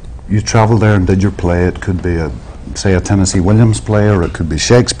you travel there and did your play. It could be say a Tennessee Williams play, or it could be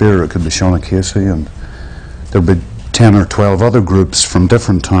Shakespeare, or it could be Sean Casey, and there'd be 10 or 12 other groups from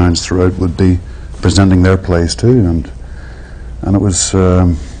different towns throughout would be presenting their plays too, and it was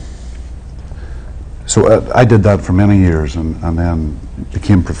so I did that for many years, and then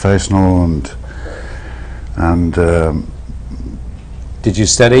became professional, and did you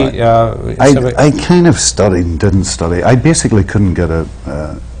study? I kind of studied and didn't study. I basically couldn't get a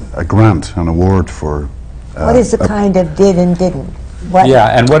grant, an award for. What is the kind of did and didn't? What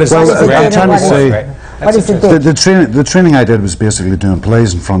and what is well, the grant? I'm trying to say. What is the training I did was basically doing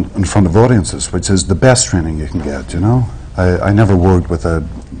plays in front of audiences, which is the best training you can get. You know, I never worked with a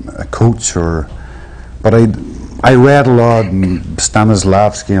coach but I read a lot and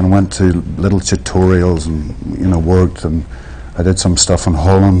Stanislavski and went to little tutorials and worked, and I did some stuff in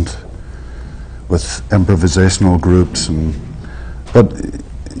Holland with improvisational groups, but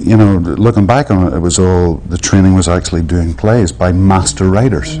looking back on it, it was all the training was actually doing plays by master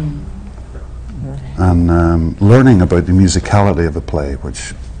writers. And learning about the musicality of a play,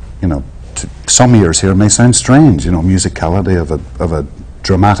 which, to some ears here may sound strange, musicality of a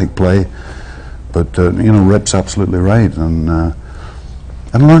dramatic play, but Rip's absolutely right, and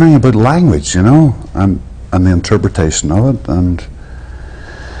learning about language, and the interpretation of it, and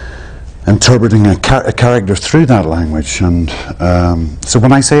interpreting a character through that language, and so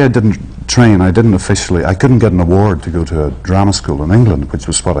when I say I didn't train, I couldn't get an award to go to a drama school in England, which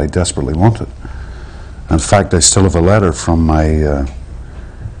was what I desperately wanted. In fact, I still have a letter from my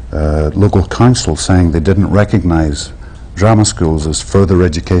local council saying they didn't recognize drama schools as further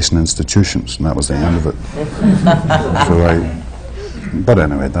education institutions, and that was the end of it. But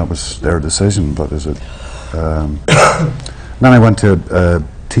anyway, that was their decision. But then I went to a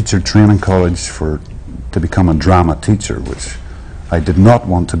teacher training college to become a drama teacher, which I did not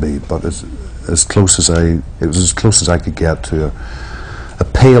want to be, but it was as close as I could get to a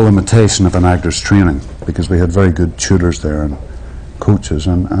pale imitation of an actor's training, because we had very good tutors there and coaches,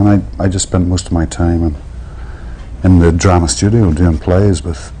 and I just spent most of my time in the drama studio doing plays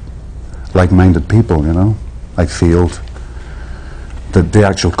with like-minded people, you know. I failed the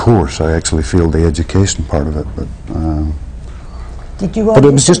actual course. I actually failed the education part of it, but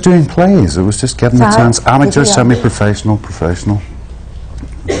it was just doing plays. It was just getting a chance. Amateur, semi-professional, professional.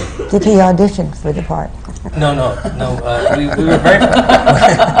 Did he audition for the part? No. We were very.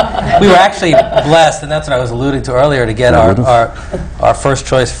 We were actually blessed, and that's what I was alluding to earlier, to get our first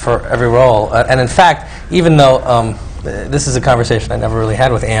choice for every role. And in fact, even though this is a conversation I never really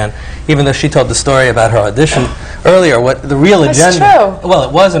had with Anne, even though she told the story about her audition earlier, what the real agenda. That's true. Well,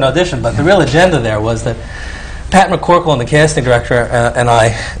 it was an audition, but the real agenda there was that Pat McCorkle, the casting director, and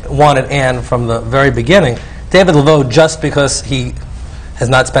I wanted Anne from the very beginning. David Laveau, just because he has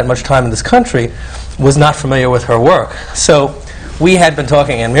not spent much time in this country, was not familiar with her work. So we had been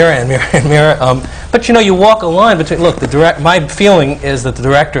talking, Anne Meara. But you know, you walk a line between, look, my feeling is that the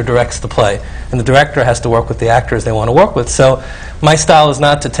director directs the play, and the director has to work with the actors they want to work with. So my style is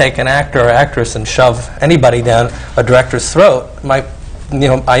not to take an actor or actress and shove anybody down a director's throat.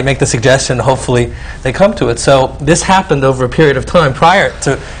 I make the suggestion, hopefully they come to it. So this happened over a period of time prior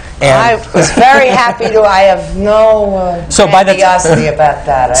to. I was very happy to. I have no grandiosity about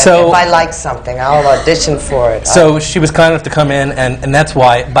that. If I like something, I'll audition for it. So she was kind enough to come in, and that's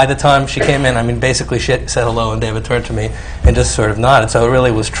why by the time she came in, I mean, basically she said hello, and David turned to me and just sort of nodded. So it really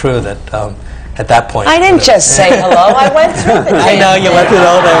was true that at that point. I didn't just say hello. I went through the I know, you went through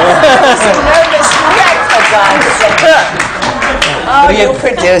all that. I was a nervous wreck, for God's sake. Oh, you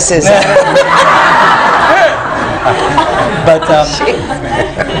producers. But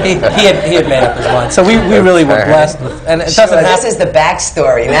he had made up his mind. So we really were blessed with, and it doesn't happen. This is the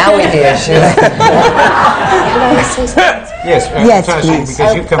backstory. Now we hear. Yes, please.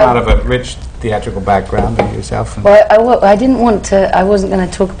 Because you come out of a rich theatrical background yourself. Well, I didn't want to. I wasn't going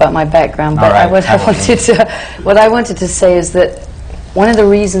to talk about my background, but what I wanted to say is that one of the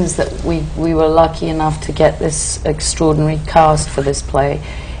reasons that we were lucky enough to get this extraordinary cast for this play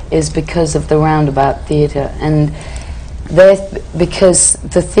is because of the Roundabout Theatre, and because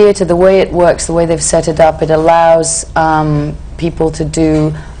the theatre, the way it works, the way they've set it up, it allows people to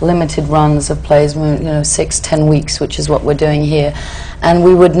do limited runs of plays, 6-10 weeks, which is what we're doing here, and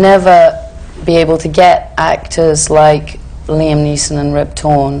we would never be able to get actors like Liam Neeson and Rip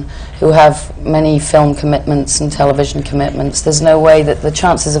Torn, who have many film commitments and television commitments. There's no way that the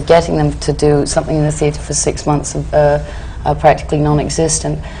chances of getting them to do something in the theatre for 6 months are practically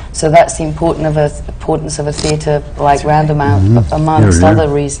non-existent. So that's the importance of a theatre like Roundabout, amongst other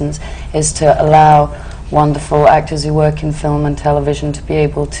reasons, is to allow wonderful actors who work in film and television to be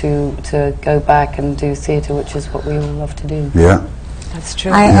able to go back and do theatre, which is what we all love to do. Yeah. That's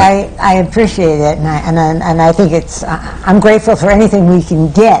true. I appreciate it, and I think it's. I'm grateful for anything we can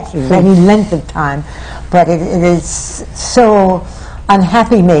get, any length of time, but it is so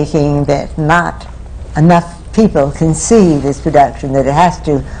unhappy making that not enough people can see this production, that it has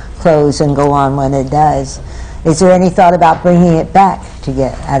to close and go on when it does. Is there any thought about bringing it back to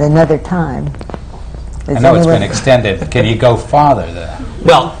get at another time? I know it's been extended. Can you go farther there?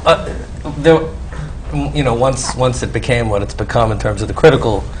 Well, once it became what it's become in terms of the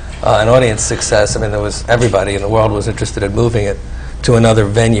critical and audience success, I mean, everybody in the world was interested in moving it to another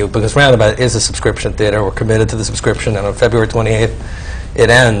venue, because Roundabout is a subscription theater. We're committed to the subscription, and on February 28th it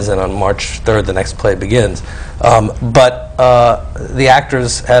ends, and on March 3rd the next play begins. But the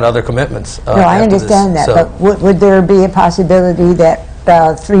actors had other commitments. No, I understand that, but would there be a possibility that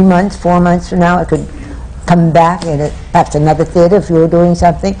 3 months, 4 months from now it could come back in perhaps another theater if you were doing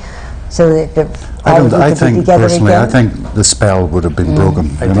something, so that I think personally, I think the spell would have been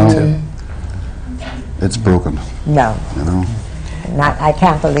broken. I do too. It's broken. No. I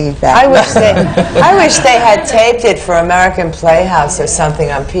can't believe that. I wish they had taped it for American Playhouse or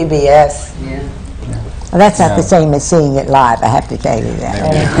something on PBS. Yeah. Well, that's not the same as seeing it live, I have to tell you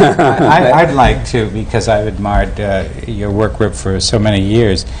that. I'd like to, because I've admired your work, Rip, for so many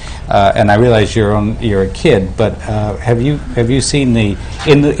years, and I realize you're a kid, but have you seen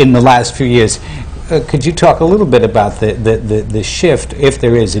in the last few years? Could you talk a little bit about the shift, if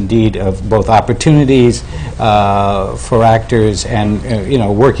there is indeed, of both opportunities for actors and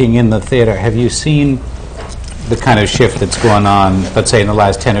working in the theater? Have you seen the kind of shift that's gone on, let's say, in the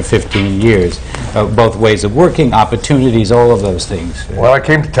last 10 or 15 years? Both ways of working, opportunities, all of those things. Well, I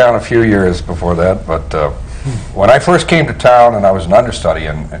came to town a few years before that, but when I first came to town and I was an understudy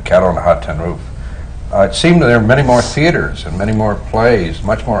in Cat on a Hot Tin Roof, it seemed that there were many more theaters and many more plays,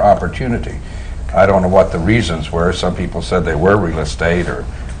 much more opportunity. I don't know what the reasons were. Some people said they were real estate,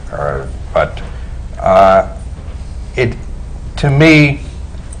 but to me,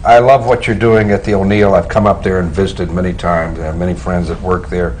 I love what you're doing at the O'Neill. I've come up there and visited many times. I have many friends that work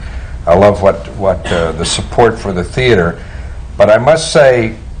there. I love what the support for the theater. But I must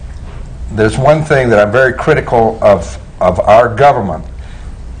say, there's one thing that I'm very critical of our government,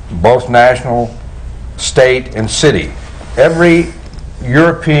 both national, state, and city. Every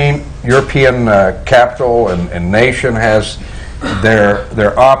European capital and nation has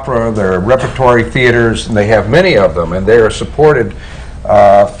their opera, their repertory theaters, and they have many of them, and they are supported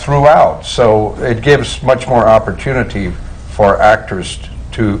throughout. So it gives much more opportunity for actors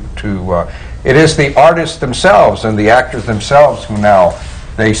to it is the artists themselves and the actors themselves who now,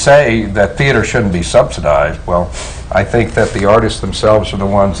 they say that theater shouldn't be subsidized. Well, I think that the artists themselves are the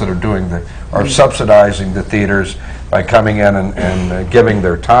ones that are subsidizing the theaters by coming in and giving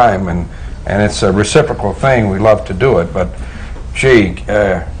their time, and it's a reciprocal thing. We love to do it, but gee,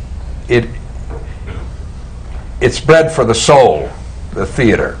 it's bred for the soul, the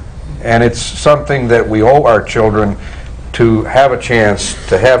theater, and it's something that we owe our children to have a chance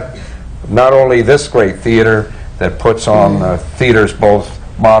to have not only this great theater that puts on theaters both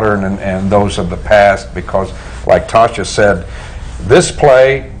modern and those of the past, because like Tasha said, this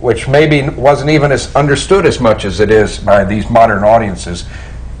play, which maybe wasn't even as understood as much as it is by these modern audiences,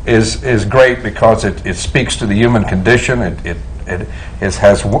 is great because it speaks to the human condition. It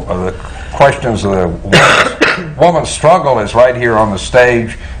has questions of the woman's struggle is right here on the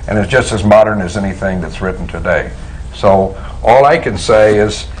stage, and is just as modern as anything that's written today. So all I can say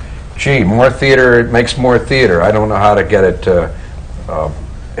is, gee, more theater, it makes more theater. I don't know how to get it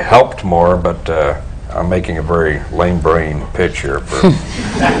helped more, but I'm making a very lame brain pitch here.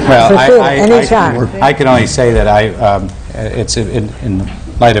 Well, I can only say that it's in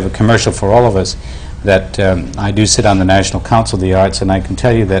light of a commercial for all of us, that I do sit on the National Council of the Arts, and I can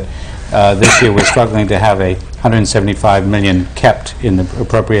tell you that this year we're struggling to have $175 million kept in the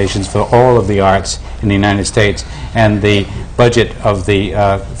appropriations for all of the arts in the United States, and the budget of the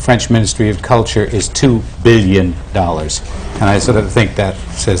French Ministry of Culture is $2 billion. And I sort of think that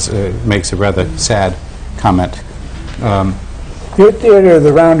makes a rather sad comment. Your theater,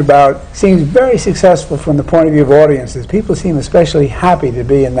 The Roundabout, seems very successful from the point of view of audiences. People seem especially happy to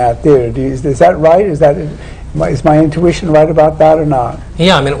be in that theater. Is that right? Is my intuition right about that or not?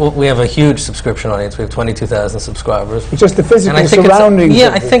 Yeah, I mean, we have a huge subscription audience. We have 22,000 subscribers. It's just the physical surroundings.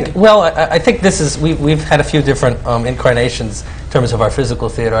 Yeah, I think this is, we've had a few different incarnations in terms of our physical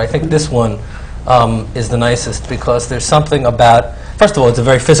theater. I think this one is the nicest because there's something about, first of all, it's a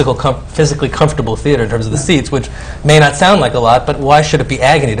very physically comfortable theater in terms of the seats, which may not sound like a lot, but why should it be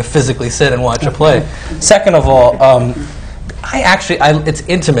agony to physically sit and watch a play? Second of all, it's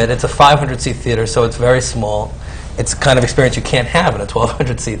intimate. It's a 500-seat theater, so it's very small. It's the kind of experience you can't have in a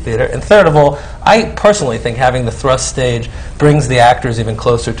 1,200-seat theater. And third of all, I personally think having the thrust stage brings the actors even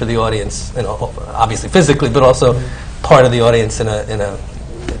closer to the audience, obviously physically, but also part of the audience in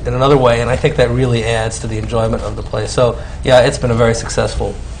another way. And I think that really adds to the enjoyment of the play. So, yeah, it's been a very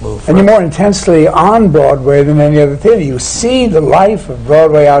successful move. And you're more intensely on Broadway than any other theater. You see the life of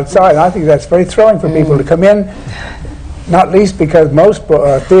Broadway outside. And I think that's very thrilling for people to come in. Not least because most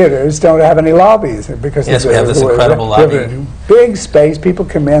theaters don't have any lobbies. Because yes, we have this incredible lobby. Big space, people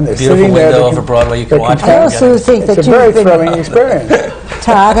come in, they're sitting there. Beautiful window over Broadway, you can watch. I also think that it's a very thrilling experience.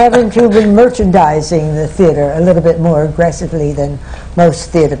 Todd, haven't you been merchandising the theater a little bit more aggressively than most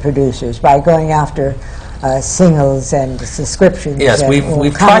theater producers by going after singles and subscriptions? Yes,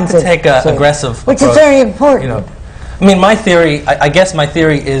 we've tried to take an aggressive approach. Which is very important. I mean, my theory, I guess my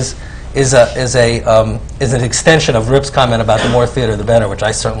theory is an extension of Rip's comment about the more theater the better, which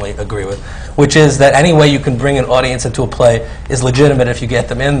I certainly agree with, which is that any way you can bring an audience into a play is legitimate if you get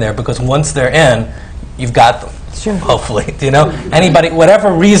them in there, because once they're in, you've got them. Sure. Hopefully. Anybody,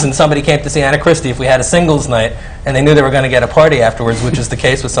 whatever reason somebody came to see Anna Christie, if we had a singles night and they knew they were going to get a party afterwards, which is the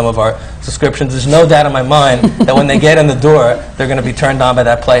case with some of our subscriptions, there's no doubt in my mind that when they get in the door, they're going to be turned on by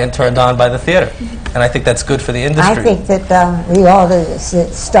that play and turned on by the theater. And I think that's good for the industry. I think that we ought to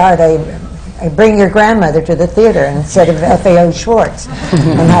start a bring your grandmother to the theater instead of FAO Schwartz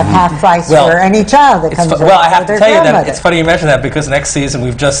and have half price for any child that comes. Well, I have to tell you that it's funny you mention that, because next season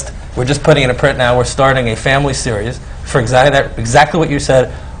we're just putting in a print now. We're starting a family series for exactly what you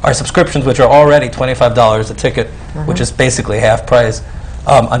said, our subscriptions, which are already $25 a ticket, which is basically half price.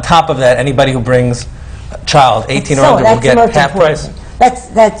 On top of that, anybody who brings a child, 18 or under, will that's the get most half important. price.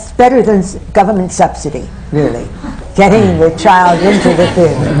 That's better than government subsidy, really, getting the child into the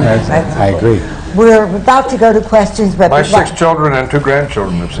theater. I agree. We're about to go to questions, but My 6 children and 2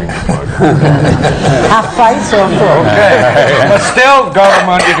 grandchildren have seen the play. half price or full? Okay, but still,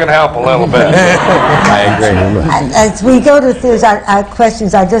 government, you can help a little bit. I agree. As we go to theaters, our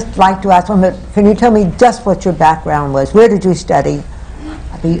questions, I'd just like to ask one, but can you tell me just what your background was? Where did you study?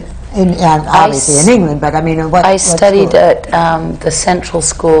 Obviously in England, but I mean, what I studied school? at the Central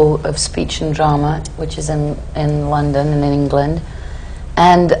School of Speech and Drama, which is in London and in England.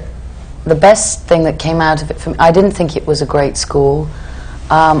 And the best thing that came out of it for me, I didn't think it was a great school.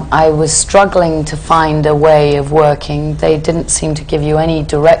 I was struggling to find a way of working. They didn't seem to give you any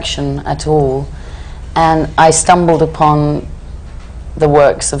direction at all. And I stumbled upon the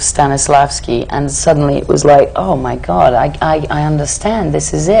works of Stanislavski, and suddenly it was like, oh my God, I understand,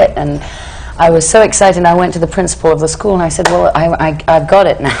 this is it. And I was so excited. I went to the principal of the school and I said, well, I've got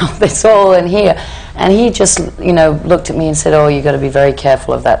it now. It's all in here. And he just, looked at me and said, oh, you've got to be very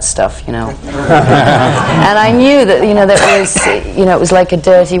careful of that stuff, And I knew that, that was, it was like a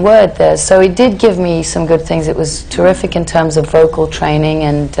dirty word there. So it did give me some good things. It was terrific in terms of vocal training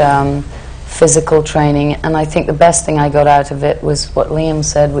and physical training. And I think the best thing I got out of it was what Liam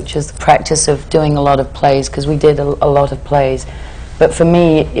said, which is the practice of doing a lot of plays, because we did a lot of plays. But for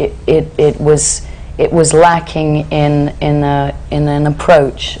me, it was lacking in an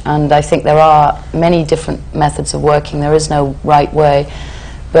approach, and I think there are many different methods of working. There is no right way,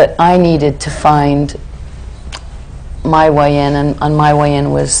 but I needed to find my way in, and my way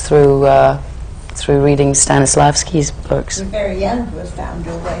in was through reading Stanislavski's books. You're very young to have found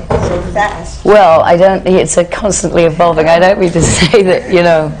your way so fast. Well, I don't. It's a constantly evolving. I don't mean to say that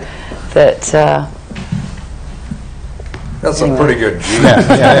that. That's a pretty good gene.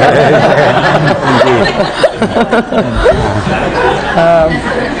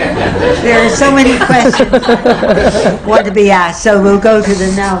 There are so many questions want to be asked, so we'll go to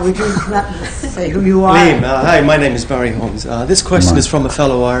them now. Would you come up and say who you are? Liam, hi, my name is Barry Holmes. This question is from a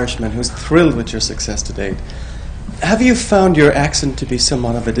fellow Irishman who's thrilled with your success to date. Have you found your accent to be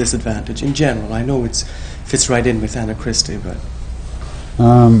somewhat of a disadvantage in general? I know it fits right in with Anna Christie, but...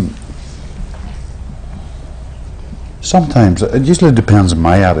 Sometimes. It usually depends on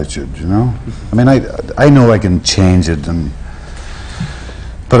my attitude, I mean, I know I can change it,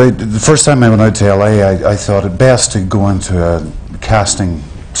 but the first time I went out to LA, I thought it best to go into a casting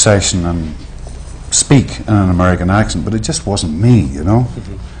session and speak in an American accent, but it just wasn't me,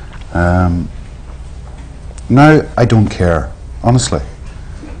 Now I don't care, honestly.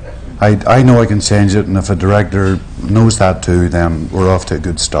 I know I can change it, and if a director knows that too, then we're off to a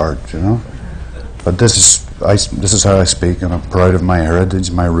good start, But this is how I speak, and I'm proud of my heritage,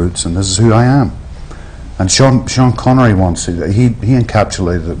 my roots, and this is who I am. And Sean Connery once, he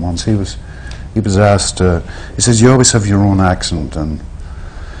encapsulated it once. He was asked, he says, you always have your own accent, and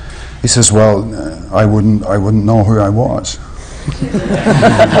he says, well, I wouldn't know who I was.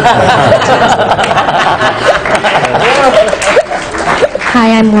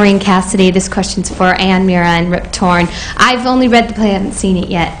 Hi, I'm Maureen Cassidy. This question's for Anne Mira and Rip Torn. I've only read the play, I haven't seen it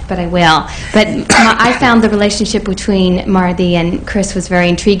yet, but I will. But I found the relationship between Marthy and Chris was very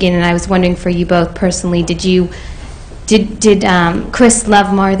intriguing, and I was wondering for you both personally, did Chris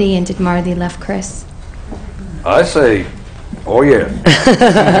love Marthy, and did Marthy love Chris? I say, oh yeah.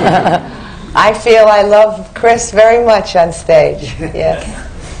 I feel I love Chris very much on stage, yes.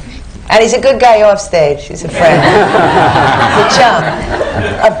 And he's a good guy off stage. He's a friend. He's a chum,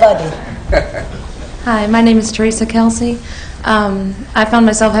 a buddy. Hi, my name is Teresa Kelsey. I found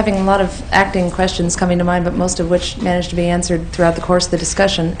myself having a lot of acting questions coming to mind, but most of which managed to be answered throughout the course of the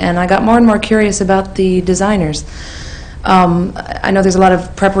discussion. And I got more and more curious about the designers. I know there's a lot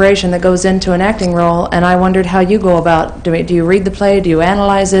of preparation that goes into an acting role, and I wondered how you go about doing it. Do you read the play? Do you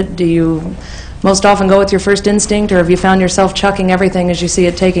analyze it? Do you most often go with your first instinct, or have you found yourself chucking everything as you see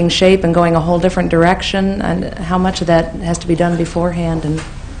it taking shape and going a whole different direction? And how much of that has to be done beforehand, and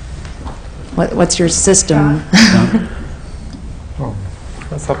what's your system?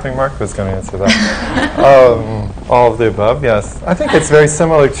 That's something Mark was going to answer that. All of the above, yes. I think it's very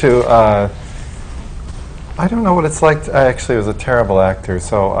similar to, I don't know what it's like. I actually was a terrible actor,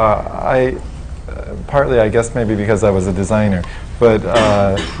 so partly I guess maybe because I was a designer, but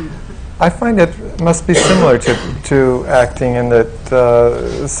I find it must be similar to acting in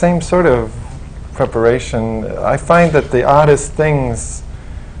that same sort of preparation. I find that the oddest things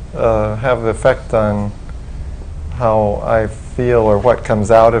have effect on how I feel feel or what comes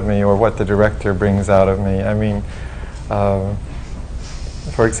out of me or what the director brings out of me. I mean,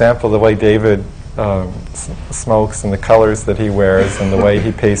 for example, the way David smokes and the colors that he wears and the way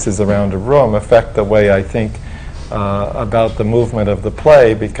he paces around a room affect the way I think about the movement of the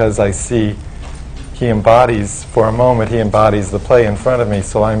play, because I see he embodies, for a moment, he embodies the play in front of me,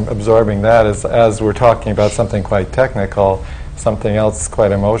 so I'm absorbing that as we're talking about something quite technical, something else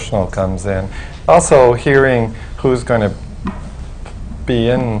quite emotional comes in. Also, hearing who's going to be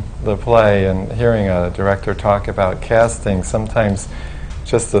in the play and hearing a director talk about casting, sometimes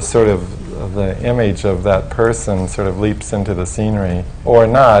just the sort of the image of that person sort of leaps into the scenery, or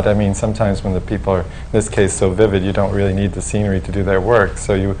not. I mean, sometimes when the people are, in this case, so vivid, you don't really need the scenery to do their work,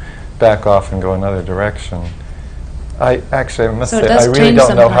 so you back off and go another direction. I must say, I really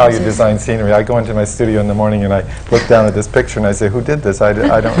don't know how you design scenery. I go into my studio in the morning and I look down at this picture and I say, who did this? I don't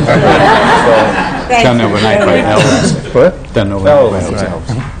remember. Done overnight by elves. What? Done overnight by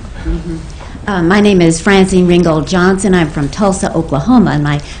elves. My name is Francine Ringgold Johnson. I'm from Tulsa, Oklahoma, and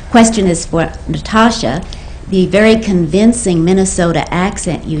my question is for Natasha. The very convincing Minnesota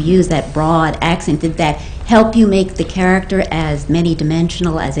accent you use, that broad accent, did that help you make the character as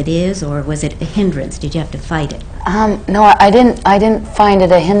many-dimensional as it is, or was it a hindrance? Did you have to fight it? No, I didn't find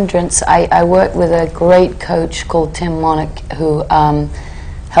it a hindrance. I worked with a great coach called Tim Monach who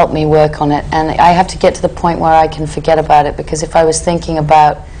helped me work on it, and I have to get to the point where I can forget about it, because if I was thinking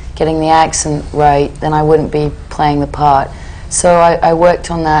about getting the accent right, then I wouldn't be playing the part. So I worked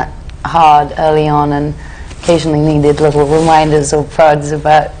on that hard early on, and occasionally needed little reminders or prods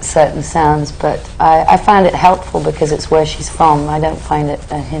about certain sounds, but I find it helpful because it's where she's from. I don't find it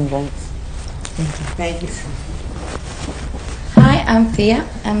a hindrance. Thank you. Hi, I'm Thea,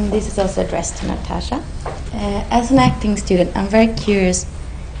 and this is also addressed to Natasha. As an acting student, I'm very curious,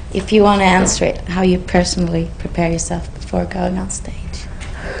 if you want to answer it, how you personally prepare yourself before going on stage.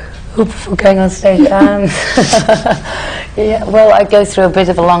 Before going on stage? Yeah, well, I go through a bit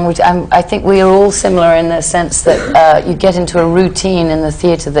of a long routine. I think we are all similar in the sense that you get into a routine in the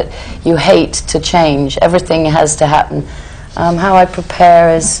theatre that you hate to change. Everything has to happen. How I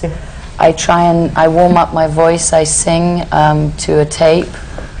prepare is I warm up my voice. I sing to a tape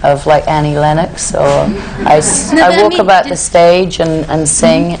of like Annie Lennox, or I walk about the stage and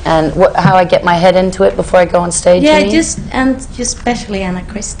sing, and how I get my head into it before I go on stage. Yeah, just especially Anna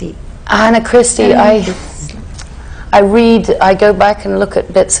Christie. Anna Christie, I read, I go back and look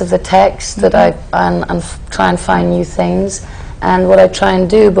at bits of the text that and try and find new things. And what I try and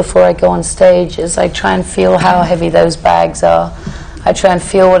do before I go on stage is I try and feel how heavy those bags are. I try and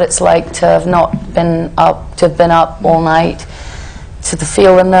feel what it's like to have been up all night, to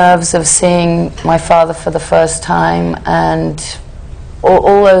feel the nerves of seeing my father for the first time, and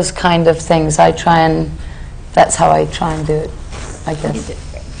all those kind of things. That's how I try and do it, I guess.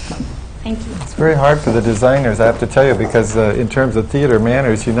 Thank you. It's very hard for the designers, I have to tell you, because in terms of theater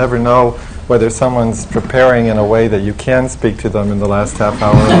manners, you never know whether someone's preparing in a way that you can speak to them in the last half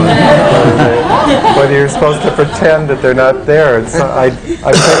hour, or whether you're supposed to pretend that they're not there. I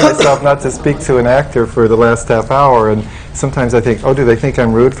train myself not to speak to an actor for the last half hour, and sometimes I think, oh, do they think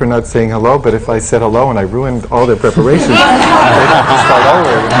I'm rude for not saying hello? But if I said hello and I ruined all their preparations, they have to start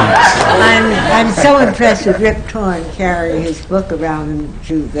over. I'm so impressed with Rip Torn carrying his book around him,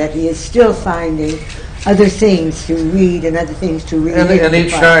 too, that he is still finding other things to read and other things to read. And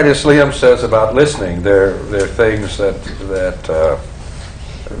each night, as Liam says about listening, there are things that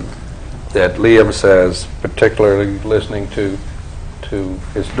Liam says, particularly listening to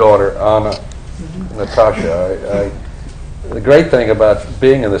his daughter Anna, Natasha. The great thing about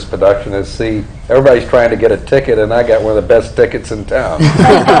being in this production is, everybody's trying to get a ticket, and I got one of the best tickets in town.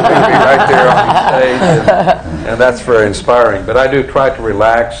 Right there on the stage, and that's very inspiring. But I do try to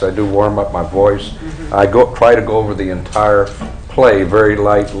relax. I do warm up my voice. I try to go over the entire play very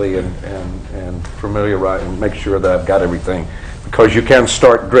lightly and familiarize and make sure that I've got everything, because you can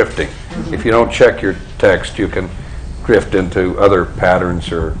start drifting. If you don't check your text, you can drift into other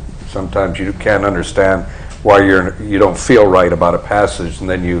patterns, or sometimes you can't understand why you don't feel right about a passage, and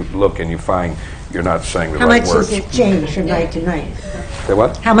then you look and you find you're not saying the right words. How much does it change from night to night? Say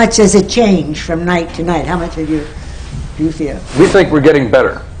what? How much does it change from night to night? How much do you feel? We think we're getting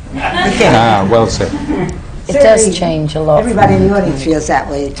better. Okay. Well said. It does change a lot. Everybody in the audience feels that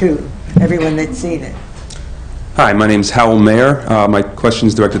way, too. Everyone that's seen it. Hi, my name's Howell Mayer. My question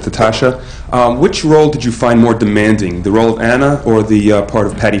is directed to Tasha. Which role did you find more demanding, the role of Anna or the part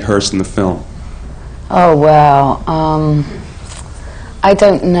of Patty Hearst in the film? Oh, wow. I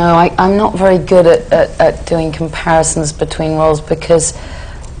don't know. I'm not very good at doing comparisons between roles, because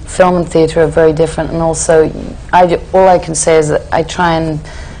film and theatre are very different, and also all I can say is that I try and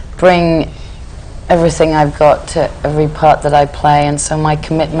bring everything I've got to every part that I play, and so my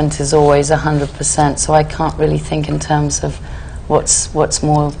commitment is always 100%, so I can't really think in terms of what's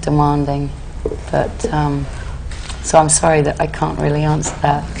more demanding. But so I'm sorry that I can't really answer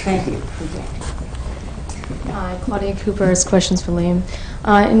that. Thank you. Hi, Claudia Cooper's questions for Liam.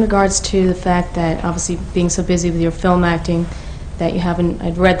 In regards to the fact that obviously being so busy with your film acting, that you haven't,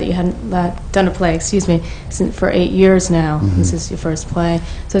 I'd read that you hadn't done a play, for 8 years now. Mm-hmm. This is your first play.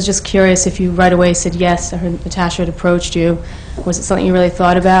 So I was just curious if you right away said yes, I heard Natasha had approached you. Was it something you really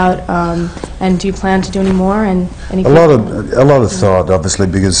thought about? And do you plan to do any more? And any A lot of thought, obviously,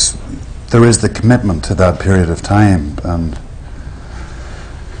 because there is the commitment to that period of time, and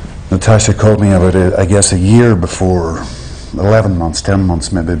Natasha called me about it, I guess, a year before, 11 months, 10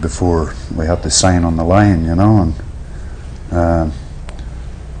 months maybe before we had to sign on the line, you know, and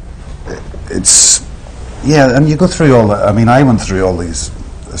it's, yeah, and you go through all that. I mean, I went through all these,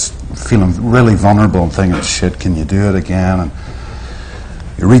 feeling really vulnerable and thinking, shit, can you do it again? And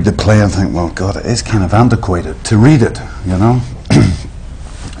you read the play and think, well, God, it is kind of antiquated to read it, you know.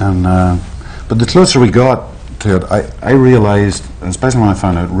 And but the closer we got to it, I realised, especially when I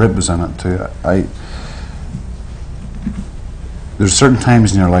found out Rib was in it too, there's certain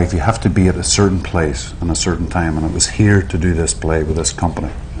times in your life you have to be at a certain place and a certain time, and it was here to do this play with this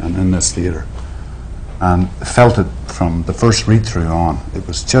company and in this theatre, and felt it from the first read-through on. It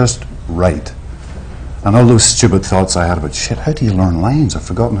was just right. And all those stupid thoughts I had about, shit, how do you learn lines? I've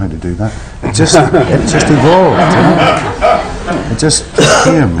forgotten how to do that. It just evolved, you know? It just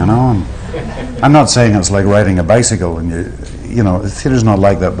came, you know? And I'm not saying it's like riding a bicycle, and you know, the theatre's not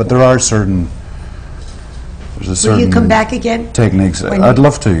like that, but there are certain, there's a certain... Will you come back again? Techniques. I'd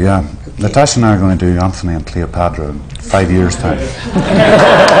love to, yeah. Okay. Natasha and I are going to do Anthony and Cleopatra in 5 years' time.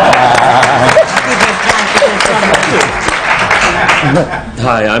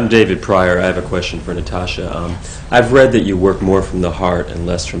 Hi, I'm David Pryor. I have a question for Natasha. I've read that you work more from the heart and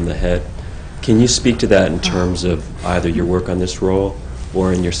less from the head. Can you speak to that in terms of either your work on this role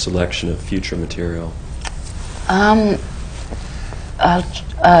or in your selection of future material? Yeah,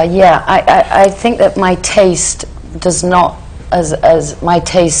 I think that my taste does not, as my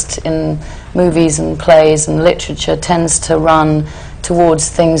taste in movies and plays and literature tends to run towards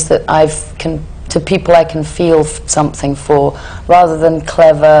things that to people I can feel something for, rather than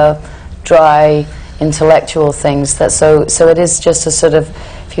clever, dry, intellectual things. So it is just a sort of,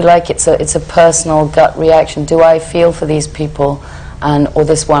 if you like, it's a personal gut reaction. Do I feel for these people, or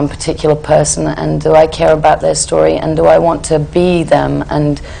this one particular person, and do I care about their story, and do I want to be them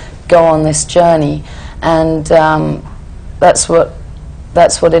and go on this journey? And that's what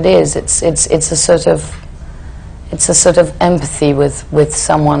it is. It's a sort of. It's a sort of empathy with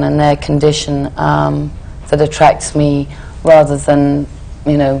someone and their condition that attracts me, rather than,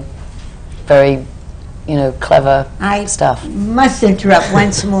 you know, very, you know, clever stuff. I must interrupt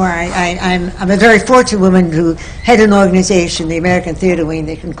once more. I'm a very fortunate woman who head an organization, the American Theatre Wing,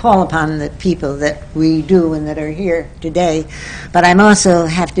 that can call upon the people that we do and that are here today. But I also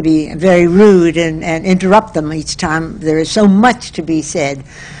have to be very rude and interrupt them each time. There is so much to be said.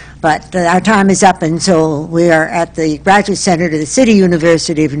 But our time is up, and so we are at the Graduate Center to the City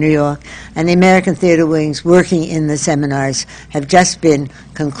University of New York, and the American Theatre Wing's working in the seminars have just been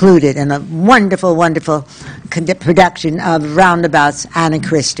concluded, and a wonderful, wonderful production of Roundabout's Anna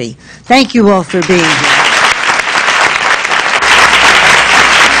Christie. Thank you all for being here.